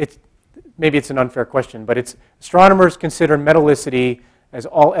 It's maybe it's an unfair question, but astronomers consider metallicity as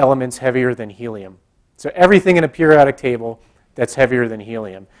all elements heavier than helium. So everything in a periodic table that's heavier than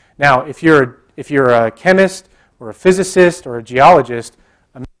helium. Now, if you're a chemist or a physicist or a geologist,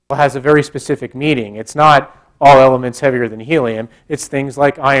 has a very specific meaning. It's not all elements heavier than helium. It's things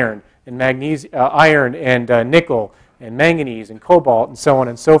like iron and nickel and manganese and cobalt and so on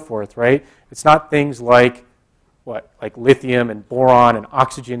and so forth, right? It's not things like like lithium and boron and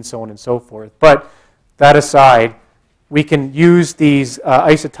oxygen, so on and so forth. But that aside, we can use these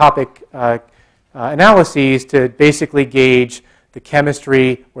isotopic analyses to basically gauge the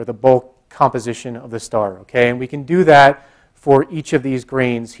chemistry or the bulk composition of the star, okay? And we can do that for each of these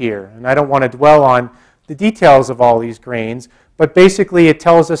grains here. And I don't want to dwell on the details of all these grains, but basically it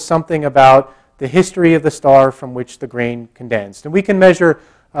tells us something about the history of the star from which the grain condensed. And we can measure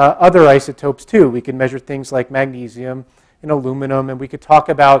other isotopes too. We can measure things like magnesium and aluminum, and we could talk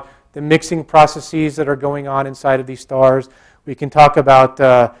about the mixing processes that are going on inside of these stars. We can talk about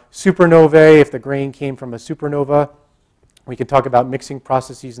supernovae, if the grain came from a supernova. We can talk about mixing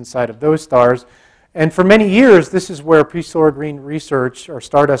processes inside of those stars. And for many years, this is where pre-solar green research or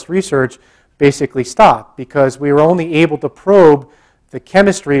stardust research basically stopped, because we were only able to probe the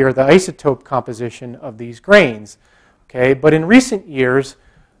chemistry or the isotope composition of these grains. Okay? But in recent years,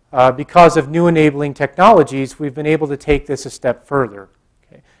 because of new enabling technologies, we've been able to take this a step further.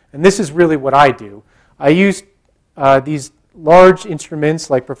 Okay? And this is really what I do. I use these large instruments,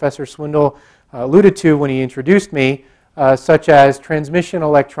 like Professor Swindle alluded to when he introduced me, such as transmission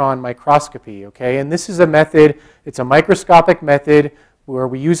electron microscopy. Okay? And this is a method, it's a microscopic method where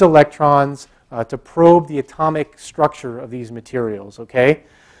we use electrons to probe the atomic structure of these materials. Okay?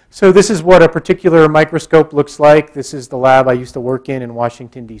 So this is what a particular microscope looks like. This is the lab I used to work in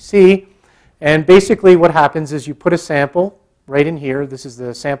Washington, D.C. And basically what happens is you put a sample right in here. This is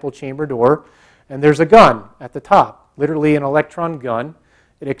the sample chamber door. And there's a gun at the top, literally an electron gun.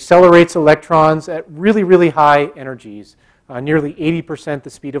 It accelerates electrons at really, really high energies, nearly 80% the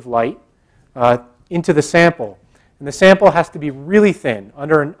speed of light, into the sample. And the sample has to be really thin,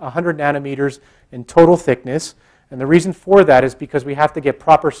 under 100 nanometers in total thickness. And the reason for that is because we have to get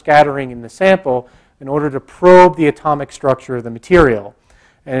proper scattering in the sample in order to probe the atomic structure of the material.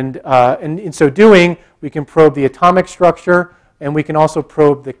 And in so doing, we can probe the atomic structure, and we can also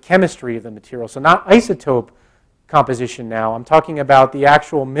probe the chemistry of the material. So not isotope composition now. I'm talking about the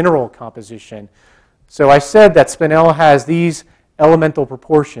actual mineral composition. So I said that spinel has these elemental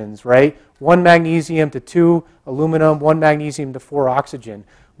proportions, right? 1 magnesium to 2 aluminum, 1 magnesium to 4 oxygen.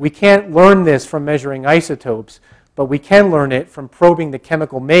 We can't learn this from measuring isotopes, but we can learn it from probing the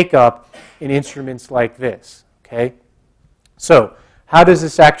chemical makeup in instruments like this. Okay? So how does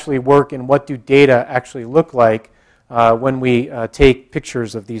this actually work, and what do data actually look like when we take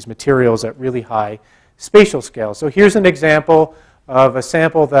pictures of these materials at really high spatial scale? So here's an example of a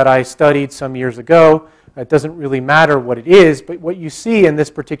sample that I studied some years ago. It doesn't really matter what it is, but what you see in this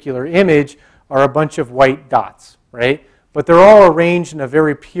particular image are a bunch of white dots, right? But they're all arranged in a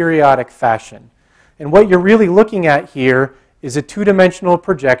very periodic fashion. And what you're really looking at here is a two-dimensional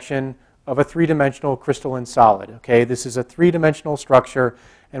projection of a three-dimensional crystalline solid. Okay, this is a three-dimensional structure,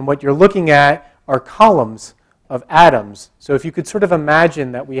 and what you're looking at are columns of atoms. So if you could sort of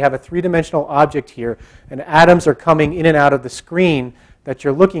imagine that we have a three-dimensional object here, and atoms are coming in and out of the screen that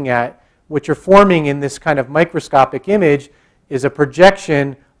you're looking at, what you're forming in this kind of microscopic image is a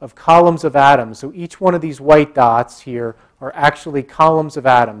projection of columns of atoms. So each one of these white dots here are actually columns of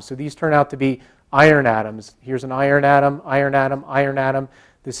atoms. So these turn out to be iron atoms. Here's an iron atom, iron atom, iron atom.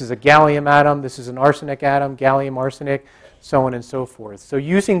 This is a gallium atom. This is an arsenic atom, gallium arsenic, so on and so forth. So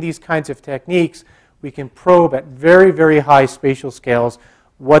using these kinds of techniques, we can probe at very, very high spatial scales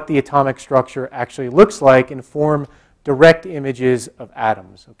what the atomic structure actually looks like and form direct images of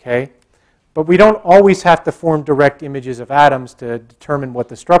atoms. Okay? But we don't always have to form direct images of atoms to determine what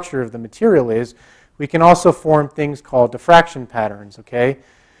the structure of the material is. We can also form things called diffraction patterns. Okay?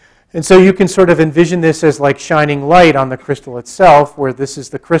 And so you can sort of envision this as like shining light on the crystal itself, where this is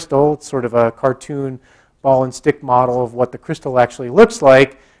the crystal. It's sort of a cartoon ball and stick model of what the crystal actually looks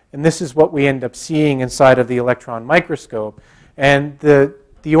like. And this is what we end up seeing inside of the electron microscope. And the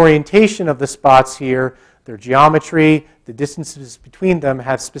orientation of the spots here, their geometry, the distances between them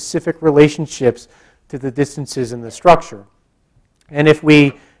have specific relationships to the distances in the structure. And if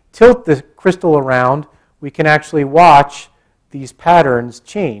we tilt the crystal around, we can actually watch these patterns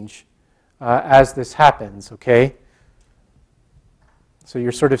change as this happens, okay? So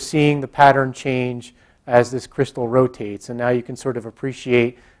you're sort of seeing the pattern change as this crystal rotates. And now you can sort of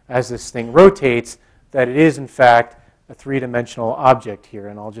appreciate, as this thing rotates, that it is, in fact, a three-dimensional object here.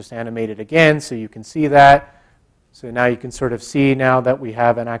 And I'll just animate it again so you can see that. So now you can sort of see now that we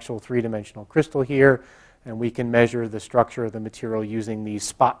have an actual three-dimensional crystal here, and we can measure the structure of the material using these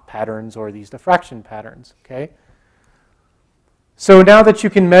spot patterns or these diffraction patterns, okay? So now that you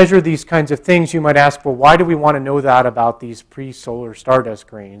can measure these kinds of things, you might ask, well, why do we want to know that about these pre-solar stardust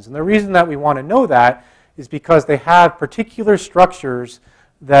grains? And the reason that we want to know that is because they have particular structures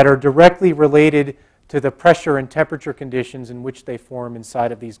that are directly related to the pressure and temperature conditions in which they form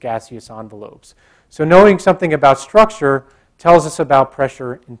inside of these gaseous envelopes. So knowing something about structure tells us about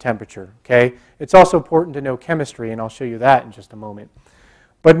pressure and temperature, okay? It's also important to know chemistry, and I'll show you that in just a moment.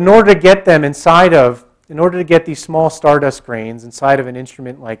 But in order to get them in order to get these small stardust grains inside of an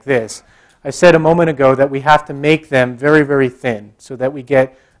instrument like this, I said a moment ago that we have to make them very, very thin so that we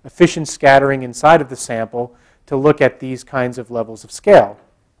get efficient scattering inside of the sample to look at these kinds of levels of scale.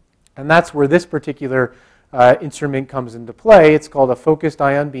 And that's where this particular instrument comes into play. It's called a focused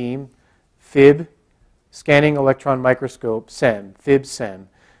ion beam, FIB, scanning electron microscope, SEM, FIB-SEM.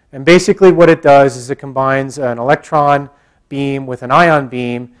 And basically what it does is it combines an electron beam with an ion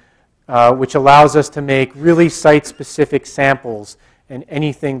beam, which allows us to make really site-specific samples in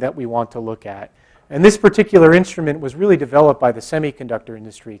anything that we want to look at. And this particular instrument was really developed by the semiconductor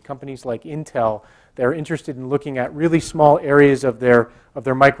industry, companies like Intel. They're interested in looking at really small areas of their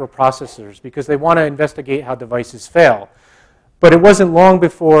microprocessors because they want to investigate how devices fail. But it wasn't long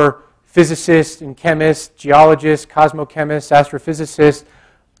before physicists and chemists, geologists, cosmochemists, astrophysicists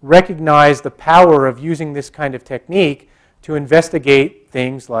recognized the power of using this kind of technique to investigate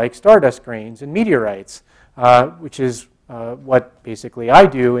things like stardust grains and meteorites, which is what basically I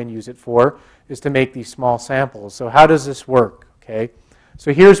do and use it for, is to make these small samples. So how does this work? Okay.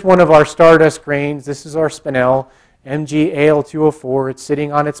 So here's one of our stardust grains. This is our spinel, MgAl2O4. It's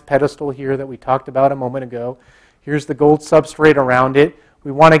sitting on its pedestal here that we talked about a moment ago. Here's the gold substrate around it.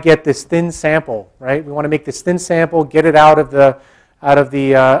 We want to get this thin sample, right? We want to make this thin sample, get it out of the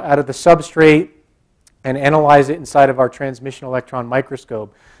substrate, and analyze it inside of our transmission electron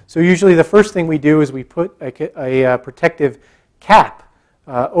microscope. So usually the first thing we do is we put a protective cap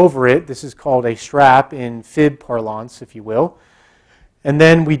over it. This is called a strap in FIB parlance, if you will. And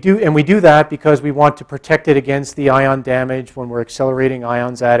then we do that because we want to protect it against the ion damage when we're accelerating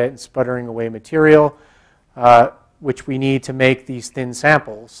ions at it and sputtering away material, which we need to make these thin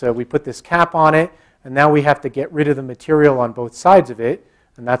samples. So we put this cap on it, and now we have to get rid of the material on both sides of it.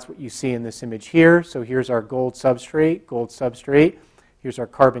 And that's what you see in this image here. So here's our gold substrate, gold substrate. Here's our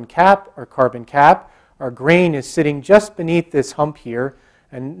carbon cap, our carbon cap. Our grain is sitting just beneath this hump here.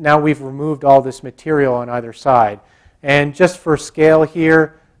 And now we've removed all this material on either side. And just for scale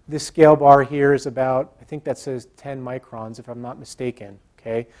here, this scale bar here is about, I think that says 10 microns if I'm not mistaken.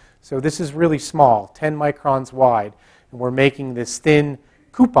 Okay? So this is really small, 10 microns wide. And we're making this thin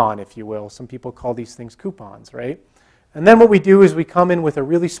coupon, if you will. Some people call these things coupons, right? And then what we do is we come in with a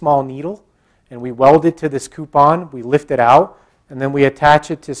really small needle and we weld it to this coupon, we lift it out, and then we attach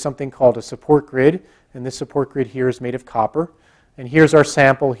it to something called a support grid. And this support grid here is made of copper. And here's our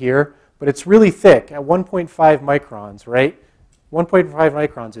sample here, but it's really thick at 1.5 microns, right? 1.5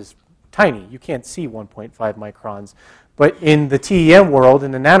 microns is tiny. You can't see 1.5 microns. But in the TEM world,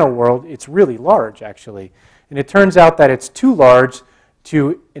 in the nano world, it's really large, actually. And it turns out that it's too large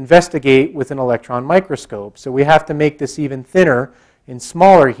to investigate with an electron microscope. So we have to make this even thinner and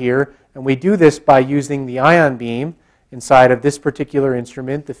smaller here, and we do this by using the ion beam inside of this particular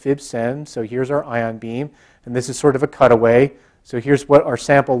instrument, the FIB-SEM. So here's our ion beam, and this is sort of a cutaway. So here's what our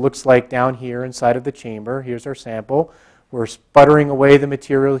sample looks like down here inside of the chamber. Here's our sample. We're sputtering away the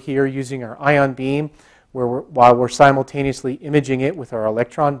material here using our ion beam while we're simultaneously imaging it with our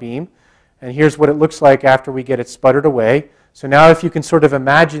electron beam. And here's what it looks like after we get it sputtered away. So now if you can sort of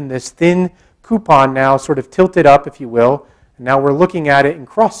imagine this thin coupon now sort of tilted up, if you will, and now we're looking at it in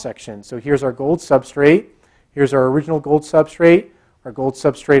cross-section. So here's our gold substrate. Here's our original gold substrate, our gold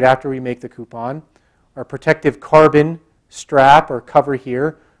substrate after we make the coupon, our protective carbon strap or cover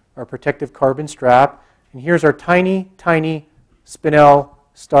here, our protective carbon strap, and here's our tiny, tiny spinel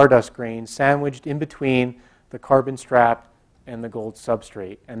stardust grain sandwiched in between the carbon strap and the gold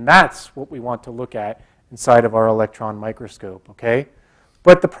substrate. And that's what we want to look at inside of our electron microscope, okay?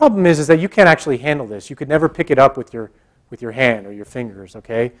 But the problem is that you can't actually handle this. You could never pick it up with your hand or your fingers,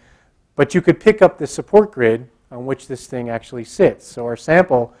 okay? But you could pick up the support grid on which this thing actually sits. So our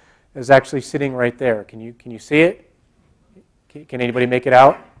sample is actually sitting right there. Can you see it? Can anybody make it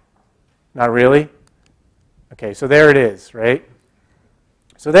out? Not really? Okay, so there it is, right?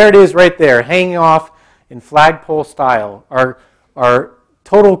 So there it is right there, hanging off in flagpole style, our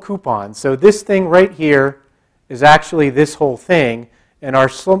total coupon. So this thing right here is actually this whole thing, and our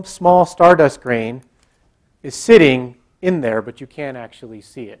small stardust grain is sitting in there, but you can't actually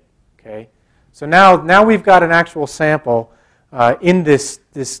see it. Okay, so now we've got an actual sample in this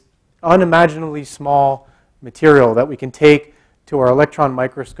unimaginably small material that we can take to our electron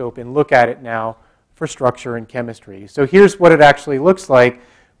microscope and look at it now for structure and chemistry. So here's what it actually looks like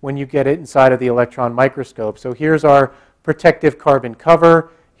when you get it inside of the electron microscope. So here's our protective carbon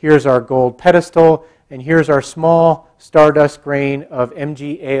cover, here's our gold pedestal, and here's our small stardust grain of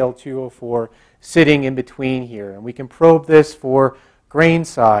MgAl2O4 sitting in between here. And we can probe this for grain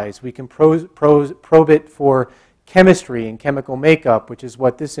size. We can probe it for chemistry and chemical makeup, which is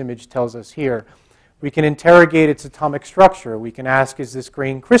what this image tells us here. We can interrogate its atomic structure. We can ask, is this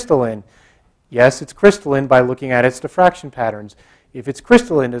grain crystalline? Yes, it's crystalline by looking at its diffraction patterns. If it's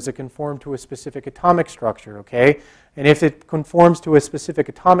crystalline, does it conform to a specific atomic structure, okay? And if it conforms to a specific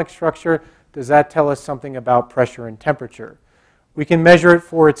atomic structure, does that tell us something about pressure and temperature? We can measure it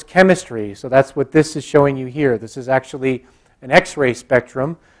for its chemistry. So that's what this is showing you here. This is actually an X-ray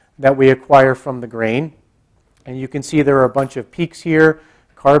spectrum that we acquire from the grain. And you can see there are a bunch of peaks here: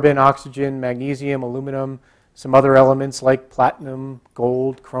 carbon, oxygen, magnesium, aluminum, some other elements like platinum,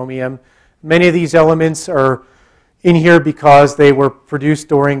 gold, chromium. Many of these elements are in here because they were produced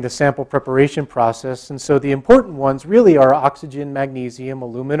during the sample preparation process. And so the important ones really are oxygen, magnesium,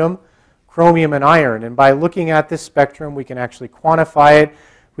 aluminum, chromium, and iron. And by looking at this spectrum, we can actually quantify it.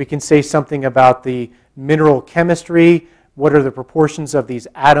 We can say something about the mineral chemistry. What are the proportions of these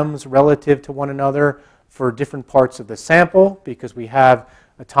atoms relative to one another for different parts of the sample? Because we have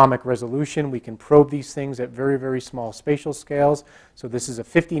atomic resolution, we can probe these things at very, very small spatial scales. So this is a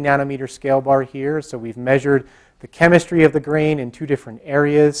 50 nanometer scale bar here. So we've measured the chemistry of the grain in two different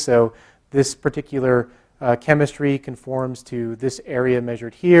areas. So this particular chemistry conforms to this area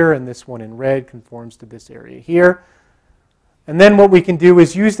measured here, and this one in red conforms to this area here. And then what we can do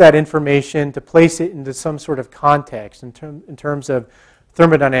is use that information to place it into some sort of context in terms of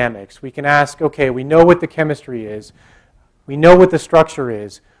thermodynamics. We can ask, okay, we know what the chemistry is. We know what the structure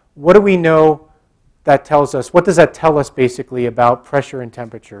is. What do we know that tells us? What does that tell us basically about pressure and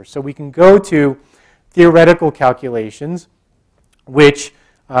temperature? So we can go to theoretical calculations which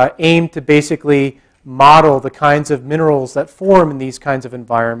aim to basically model the kinds of minerals that form in these kinds of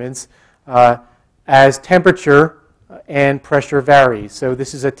environments as temperature and pressure varies. So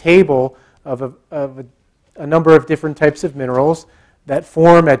this is a table of a number of different types of minerals that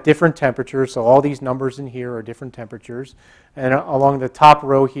form at different temperatures. So all these numbers in here are different temperatures. And along the top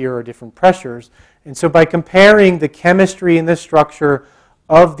row here are different pressures. And so by comparing the chemistry and the structure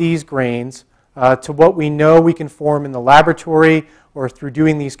of these grains to what we know we can form in the laboratory or through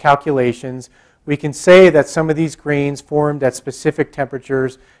doing these calculations, we can say that some of these grains formed at specific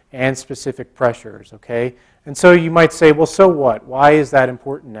temperatures and specific pressures, okay? And so you might say, well, so what? Why is that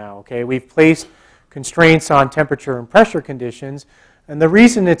important now, okay? We've placed constraints on temperature and pressure conditions, and the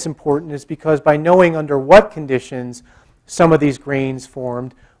reason it's important is because by knowing under what conditions some of these grains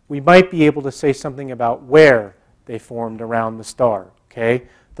formed, we might be able to say something about where they formed around the star, okay?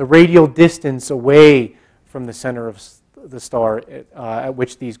 The radial distance away from the center of the star at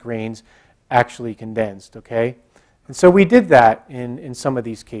which these grains actually condensed, okay? And so we did that in some of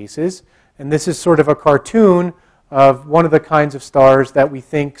these cases, and this is sort of a cartoon of one of the kinds of stars that we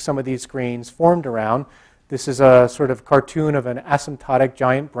think some of these grains formed around. This is a sort of cartoon of an asymptotic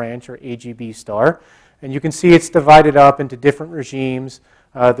giant branch, or AGB star. And you can see it's divided up into different regimes.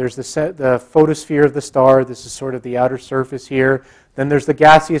 There's the photosphere of the star. This is sort of the outer surface here. Then there's the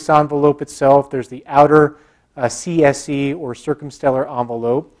gaseous envelope itself. There's the outer CSE, or circumstellar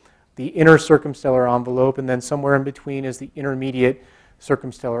envelope, the inner circumstellar envelope, and then somewhere in between is the intermediate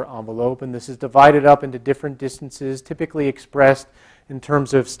circumstellar envelope. And this is divided up into different distances, typically expressed in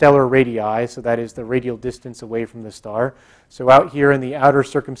terms of stellar radii, so that is the radial distance away from the star. So out here in the outer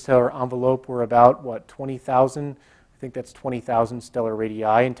circumstellar envelope, we're about, what, 20,000? I think that's 20,000 stellar radii,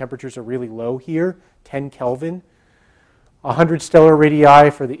 and temperatures are really low here, 10 Kelvin. 100 stellar radii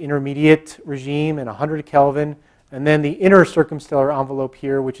for the intermediate regime, and 100 Kelvin. And then the inner circumstellar envelope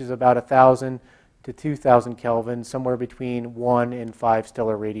here, which is about 1,000 to 2,000 Kelvin, somewhere between 1 and 5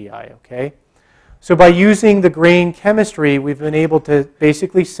 stellar radii, okay? So by using the grain chemistry, we've been able to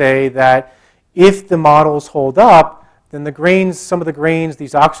basically say that if the models hold up, then the grains, some of the grains,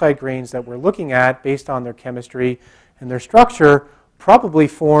 these oxide grains that we're looking at, based on their chemistry and their structure, probably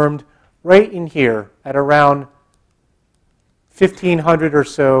formed right in here at around 1,500 or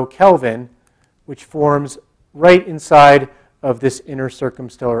so Kelvin, which forms right inside of this inner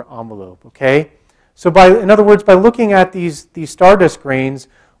circumstellar envelope, okay? So in other words, by looking at these stardust grains,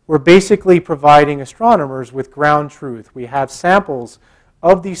 we're basically providing astronomers with ground truth. We have samples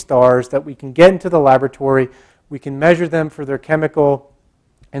of these stars that we can get into the laboratory. We can measure them for their chemical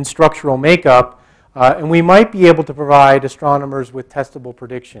and structural makeup, and we might be able to provide astronomers with testable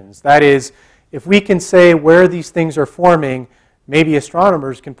predictions. That is, if we can say where these things are forming, maybe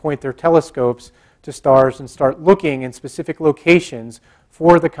astronomers can point their telescopes to stars and start looking in specific locations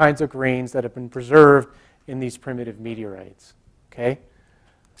for the kinds of grains that have been preserved in these primitive meteorites, okay?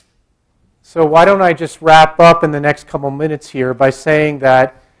 So why don't I just wrap up in the next couple minutes here by saying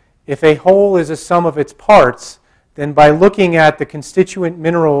that if a whole is a sum of its parts, then by looking at the constituent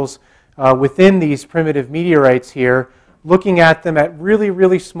minerals within these primitive meteorites here, looking at them at really,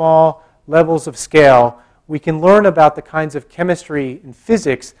 really small levels of scale, we can learn about the kinds of chemistry and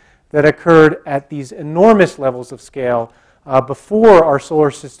physics that occurred at these enormous levels of scale before our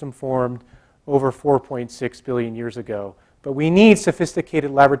solar system formed over 4.6 billion years ago. But we need sophisticated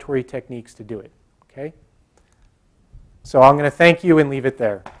laboratory techniques to do it, okay? So I'm going to thank you and leave it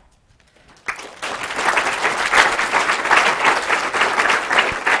there.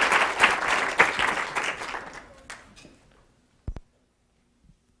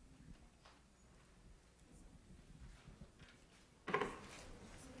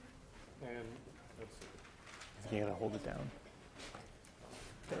 You got to hold it down.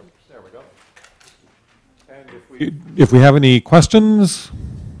 There we go. And if we have any questions,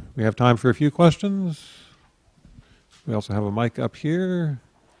 we have time for a few questions. We also have a mic up here.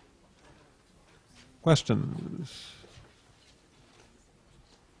 Questions?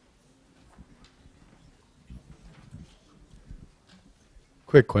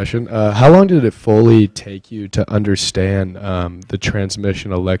 Quick question. How long did it fully take you to understand the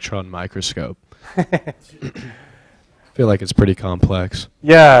transmission electron microscope? I feel like it's pretty complex.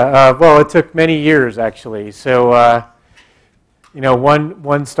 Yeah, well, it took many years, actually. So, you know,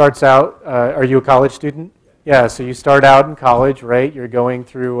 one starts out, are you a college student? Yeah, so you start out in college, right? You're going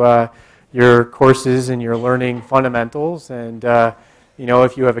through your courses and you're learning fundamentals. And, you know,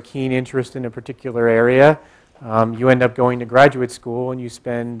 if you have a keen interest in a particular area, you end up going to graduate school and you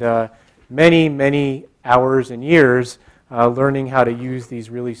spend many, many hours and years learning how to use these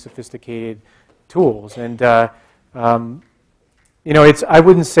really sophisticated tools. And, you know, I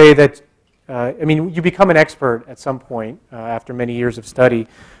wouldn't say that, I mean, you become an expert at some point after many years of study,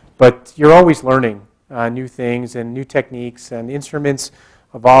 but you're always learning new things and new techniques, and instruments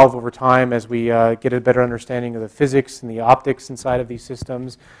evolve over time as we get a better understanding of the physics and the optics inside of these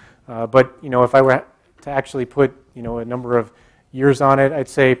systems. But, you know, if I were to actually put, you know, a number of years on it, I'd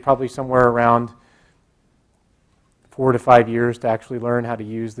say probably somewhere around 4 to 5 years to actually learn how to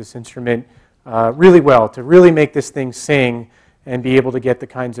use this instrument really well, to really make this thing sing and be able to get the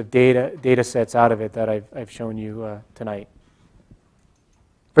kinds of data sets out of it that I've shown you tonight.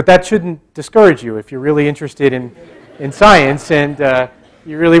 But that shouldn't discourage you if you're really interested in science and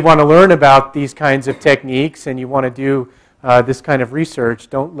you really want to learn about these kinds of techniques and you want to do this kind of research.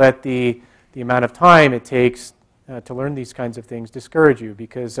 Don't let the amount of time it takes to learn these kinds of things discourage you,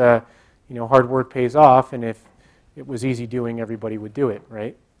 because you know, hard work pays off, and if it was easy doing, everybody would do it,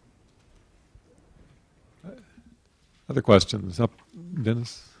 right? Other questions? Up,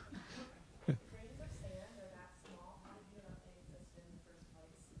 Dennis?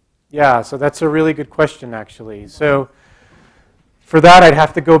 Yeah, so that's a really good question, actually. So for that, I'd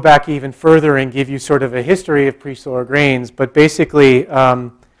have to go back even further and give you sort of a history of presolar grains. But basically,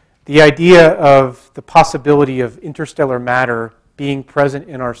 the idea of the possibility of interstellar matter being present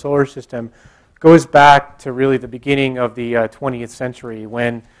in our solar system goes back to really the beginning of the 20th century,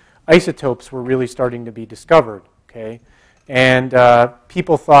 when isotopes were really starting to be discovered. Okay, and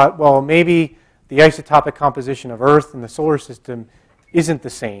people thought, well, maybe the isotopic composition of Earth and the solar system isn't the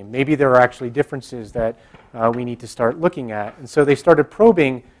same. Maybe there are actually differences that we need to start looking at. And so they started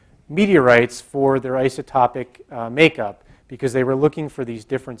probing meteorites for their isotopic makeup, because they were looking for these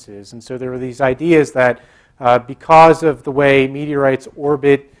differences. And so there were these ideas that because of the way meteorites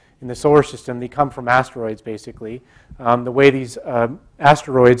orbit in the solar system, they come from asteroids basically, the way these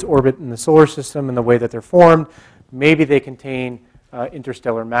asteroids orbit in the solar system and the way that they're formed, maybe they contain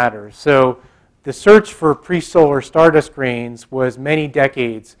interstellar matter. So the search for presolar stardust grains was many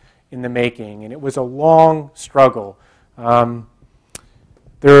decades in the making, and it was a long struggle.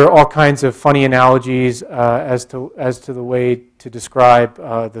 There are all kinds of funny analogies as to the way to describe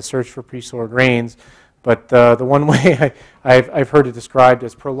the search for presolar grains, but the one way I've heard it described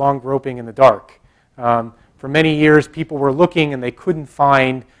as prolonged groping in the dark. For many years, people were looking and they couldn't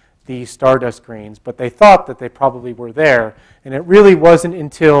find these stardust grains, but they thought that they probably were there. And it really wasn't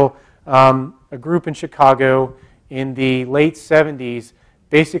until a group in Chicago in the late 70s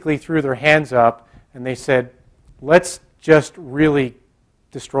basically threw their hands up and they said, let's just really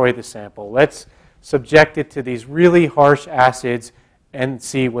destroy the sample. Let's subject it to these really harsh acids and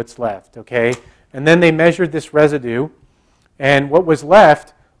see what's left, okay? And then they measured this residue, and what was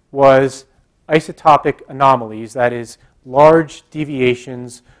left was isotopic anomalies, that is, large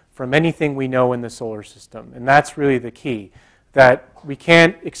deviations from anything we know in the solar system. And that's really the key, that we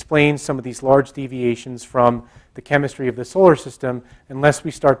can't explain some of these large deviations from the chemistry of the solar system unless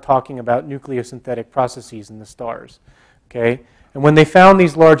we start talking about nucleosynthetic processes in the stars, okay? And when they found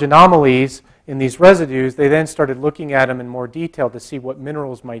these large anomalies in these residues, they then started looking at them in more detail to see what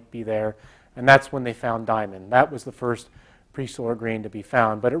minerals might be there, and that's when they found diamond. That was the first presolar grain to be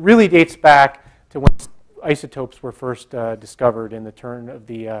found. But it really dates back to when isotopes were first discovered in the turn of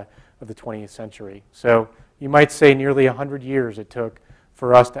the 20th century. So you might say nearly 100 years it took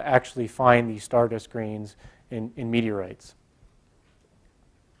for us to actually find these stardust grains in meteorites.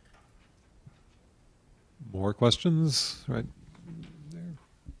 More questions? Right.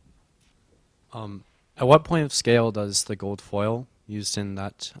 At what point of scale does the gold foil used in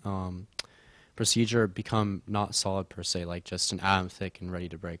that procedure become not solid per se, like just an atom thick and ready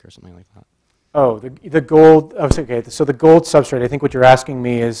to break or something like that? Oh, the gold, oh, okay, so the gold substrate, I think what you're asking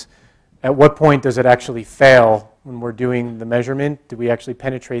me is, at what point does it actually fail when we're doing the measurement? Do we actually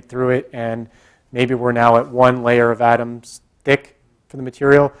penetrate through it and maybe we're now at one layer of atoms thick for the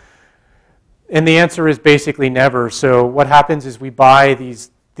material? And the answer is basically never. So what happens is we buy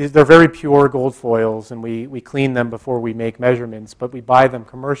they're very pure gold foils, and we clean them before we make measurements, but we buy them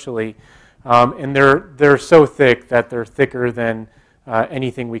commercially, and they're so thick that they're thicker than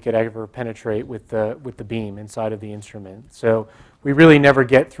anything we could ever penetrate with the beam inside of the instrument. So we really never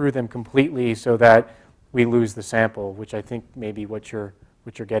get through them completely so that we lose the sample, which I think may be what you're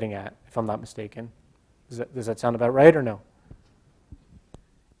getting at, if I'm not mistaken. Does that sound about right or no?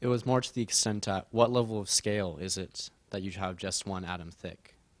 It was more to the extent at what level of scale is it that you have just one atom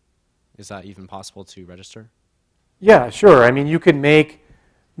thick? Is that even possible to register? Yeah, sure. I mean, you can make,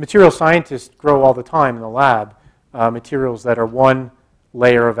 material scientists grow all the time in the lab, materials that are one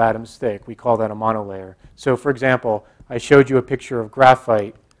layer of atoms thick. We call that a monolayer. So for example, I showed you a picture of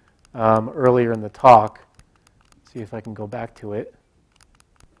graphite earlier in the talk. Let's see if I can go back to it.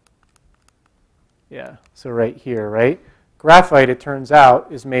 Yeah, so right here, right? Graphite, it turns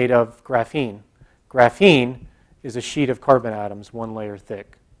out, is made of graphene. Graphene is a sheet of carbon atoms one layer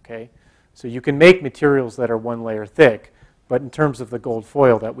thick, okay? So you can make materials that are one layer thick, but in terms of the gold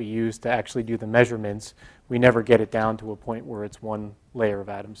foil that we use to actually do the measurements, we never get it down to a point where it's one layer of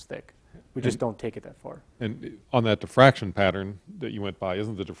atoms thick. We just don't take it that far. And on that diffraction pattern that you went by,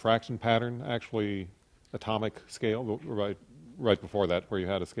 isn't the diffraction pattern actually atomic scale? Right before that, where you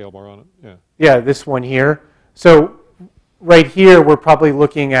had a scale bar on it? Yeah. Yeah, this one here. So right here, we're probably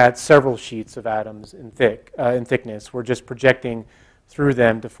looking at several sheets of atoms in thickness. We're just projecting through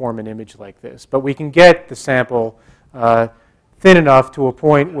them to form an image like this. But we can get the sample thin enough to a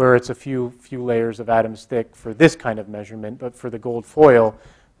point where it's a few layers of atoms thick for this kind of measurement. But for the gold foil,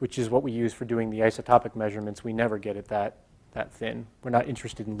 which is what we use for doing the isotopic measurements, we never get it that thin. We're not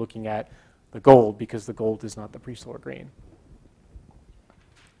interested in looking at the gold because the gold is not the pre-solar grain.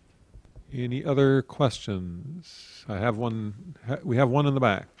 Any other questions? I have one. We have one in the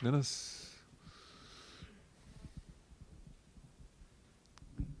back. Dennis?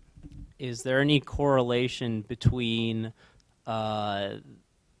 Is there any correlation between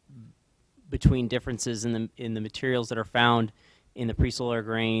differences in the materials that are found in the pre-solar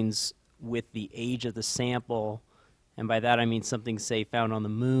grains with the age of the sample? And by that I mean something, say, found on the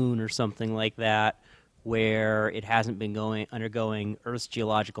moon or something like that, where it hasn't been undergoing Earth's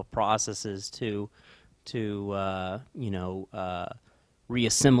geological processes to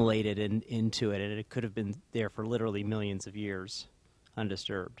re-assimilate it into it, and it could have been there for literally millions of years,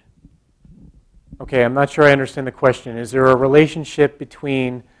 undisturbed. Okay, I'm not sure I understand the question. Is there a relationship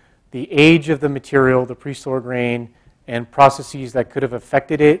between the age of the material, the pre-solar grain, and processes that could have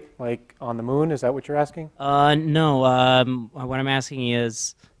affected it, like on the moon? Is that what you're asking? No. What I'm asking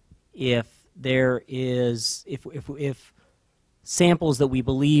is if samples that we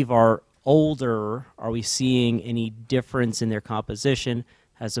believe are older, are we seeing any difference in their composition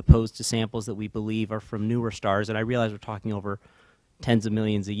as opposed to samples that we believe are from newer stars? And I realize we're talking over tens of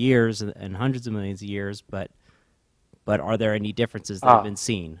millions of years and hundreds of millions of years, but are there any differences that have been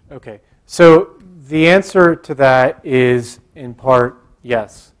seen? Okay. So the answer to that is, in part,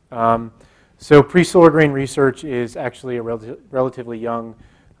 yes. So pre-solar grain research is actually a relatively young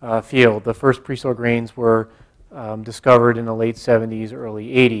field. The first pre-solar grains were discovered in the late 70s, early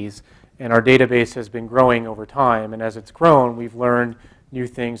 80s, and our database has been growing over time. And as it's grown, we've learned new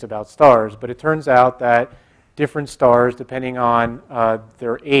things about stars. But it turns out that different stars, depending on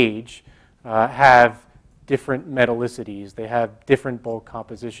their age, have different metallicities. They have different bulk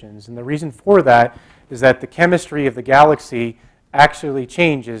compositions. And the reason for that is that the chemistry of the galaxy actually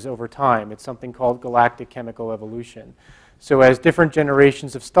changes over time. It's something called galactic chemical evolution. So as different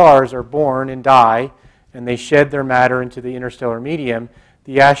generations of stars are born and die, and they shed their matter into the interstellar medium,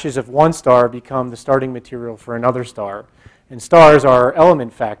 the ashes of one star become the starting material for another star. And stars are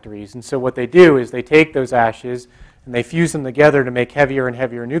element factories. And so what they do is they take those ashes and they fuse them together to make heavier and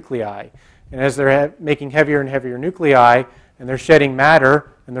heavier nuclei. And as they're making heavier and heavier nuclei, and they're shedding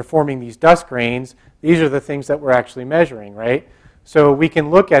matter, and they're forming these dust grains, these are the things that we're actually measuring, right? So we can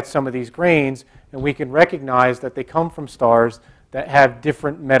look at some of these grains, and we can recognize that they come from stars that have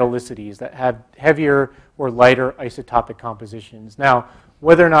different metallicities, that have heavier or lighter isotopic compositions. Now,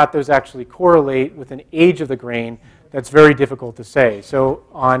 whether or not those actually correlate with an age of the grain, that's very difficult to say. So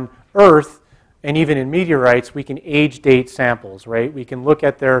on Earth, and even in meteorites, we can age date samples, right? We can look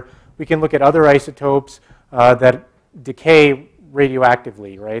at other isotopes that decay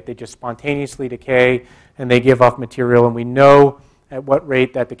radioactively, right? They just spontaneously decay and they give off material, and we know at what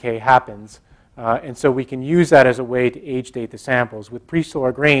rate that decay happens. And so we can use that as a way to age date the samples. With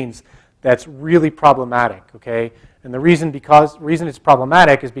presolar grains, that's really problematic, okay? And the reason it's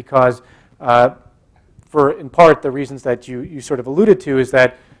problematic is because, in part, the reasons that you sort of alluded to is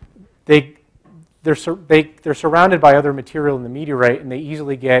that they're surrounded by other material in the meteorite, and they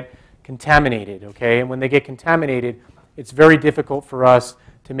easily get contaminated, okay? And when they get contaminated, it's very difficult for us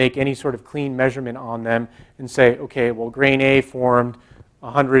to make any sort of clean measurement on them and say, okay, well, grain A formed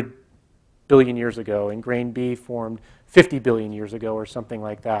 100 billion years ago, and grain B formed 50 billion years ago, or something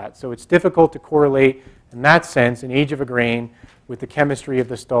like that. So it's difficult to correlate, in that sense, an age of a grain with the chemistry of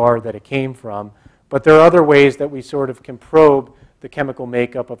the star that it came from. But there are other ways that we sort of can probe the chemical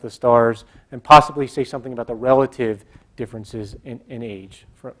makeup of the stars and possibly say something about the relative differences in age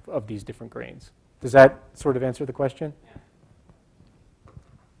of these different grains. Does that sort of answer the question?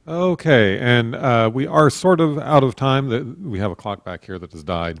 Okay, and we are sort of out of time. We have a clock back here that has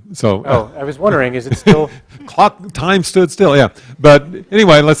died. So, I was wondering, is it still? Time stood still, yeah. But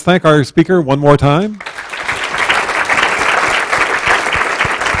anyway, let's thank our speaker one more time.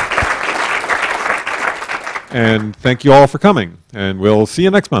 And thank you all for coming. And we'll see you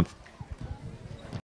next month.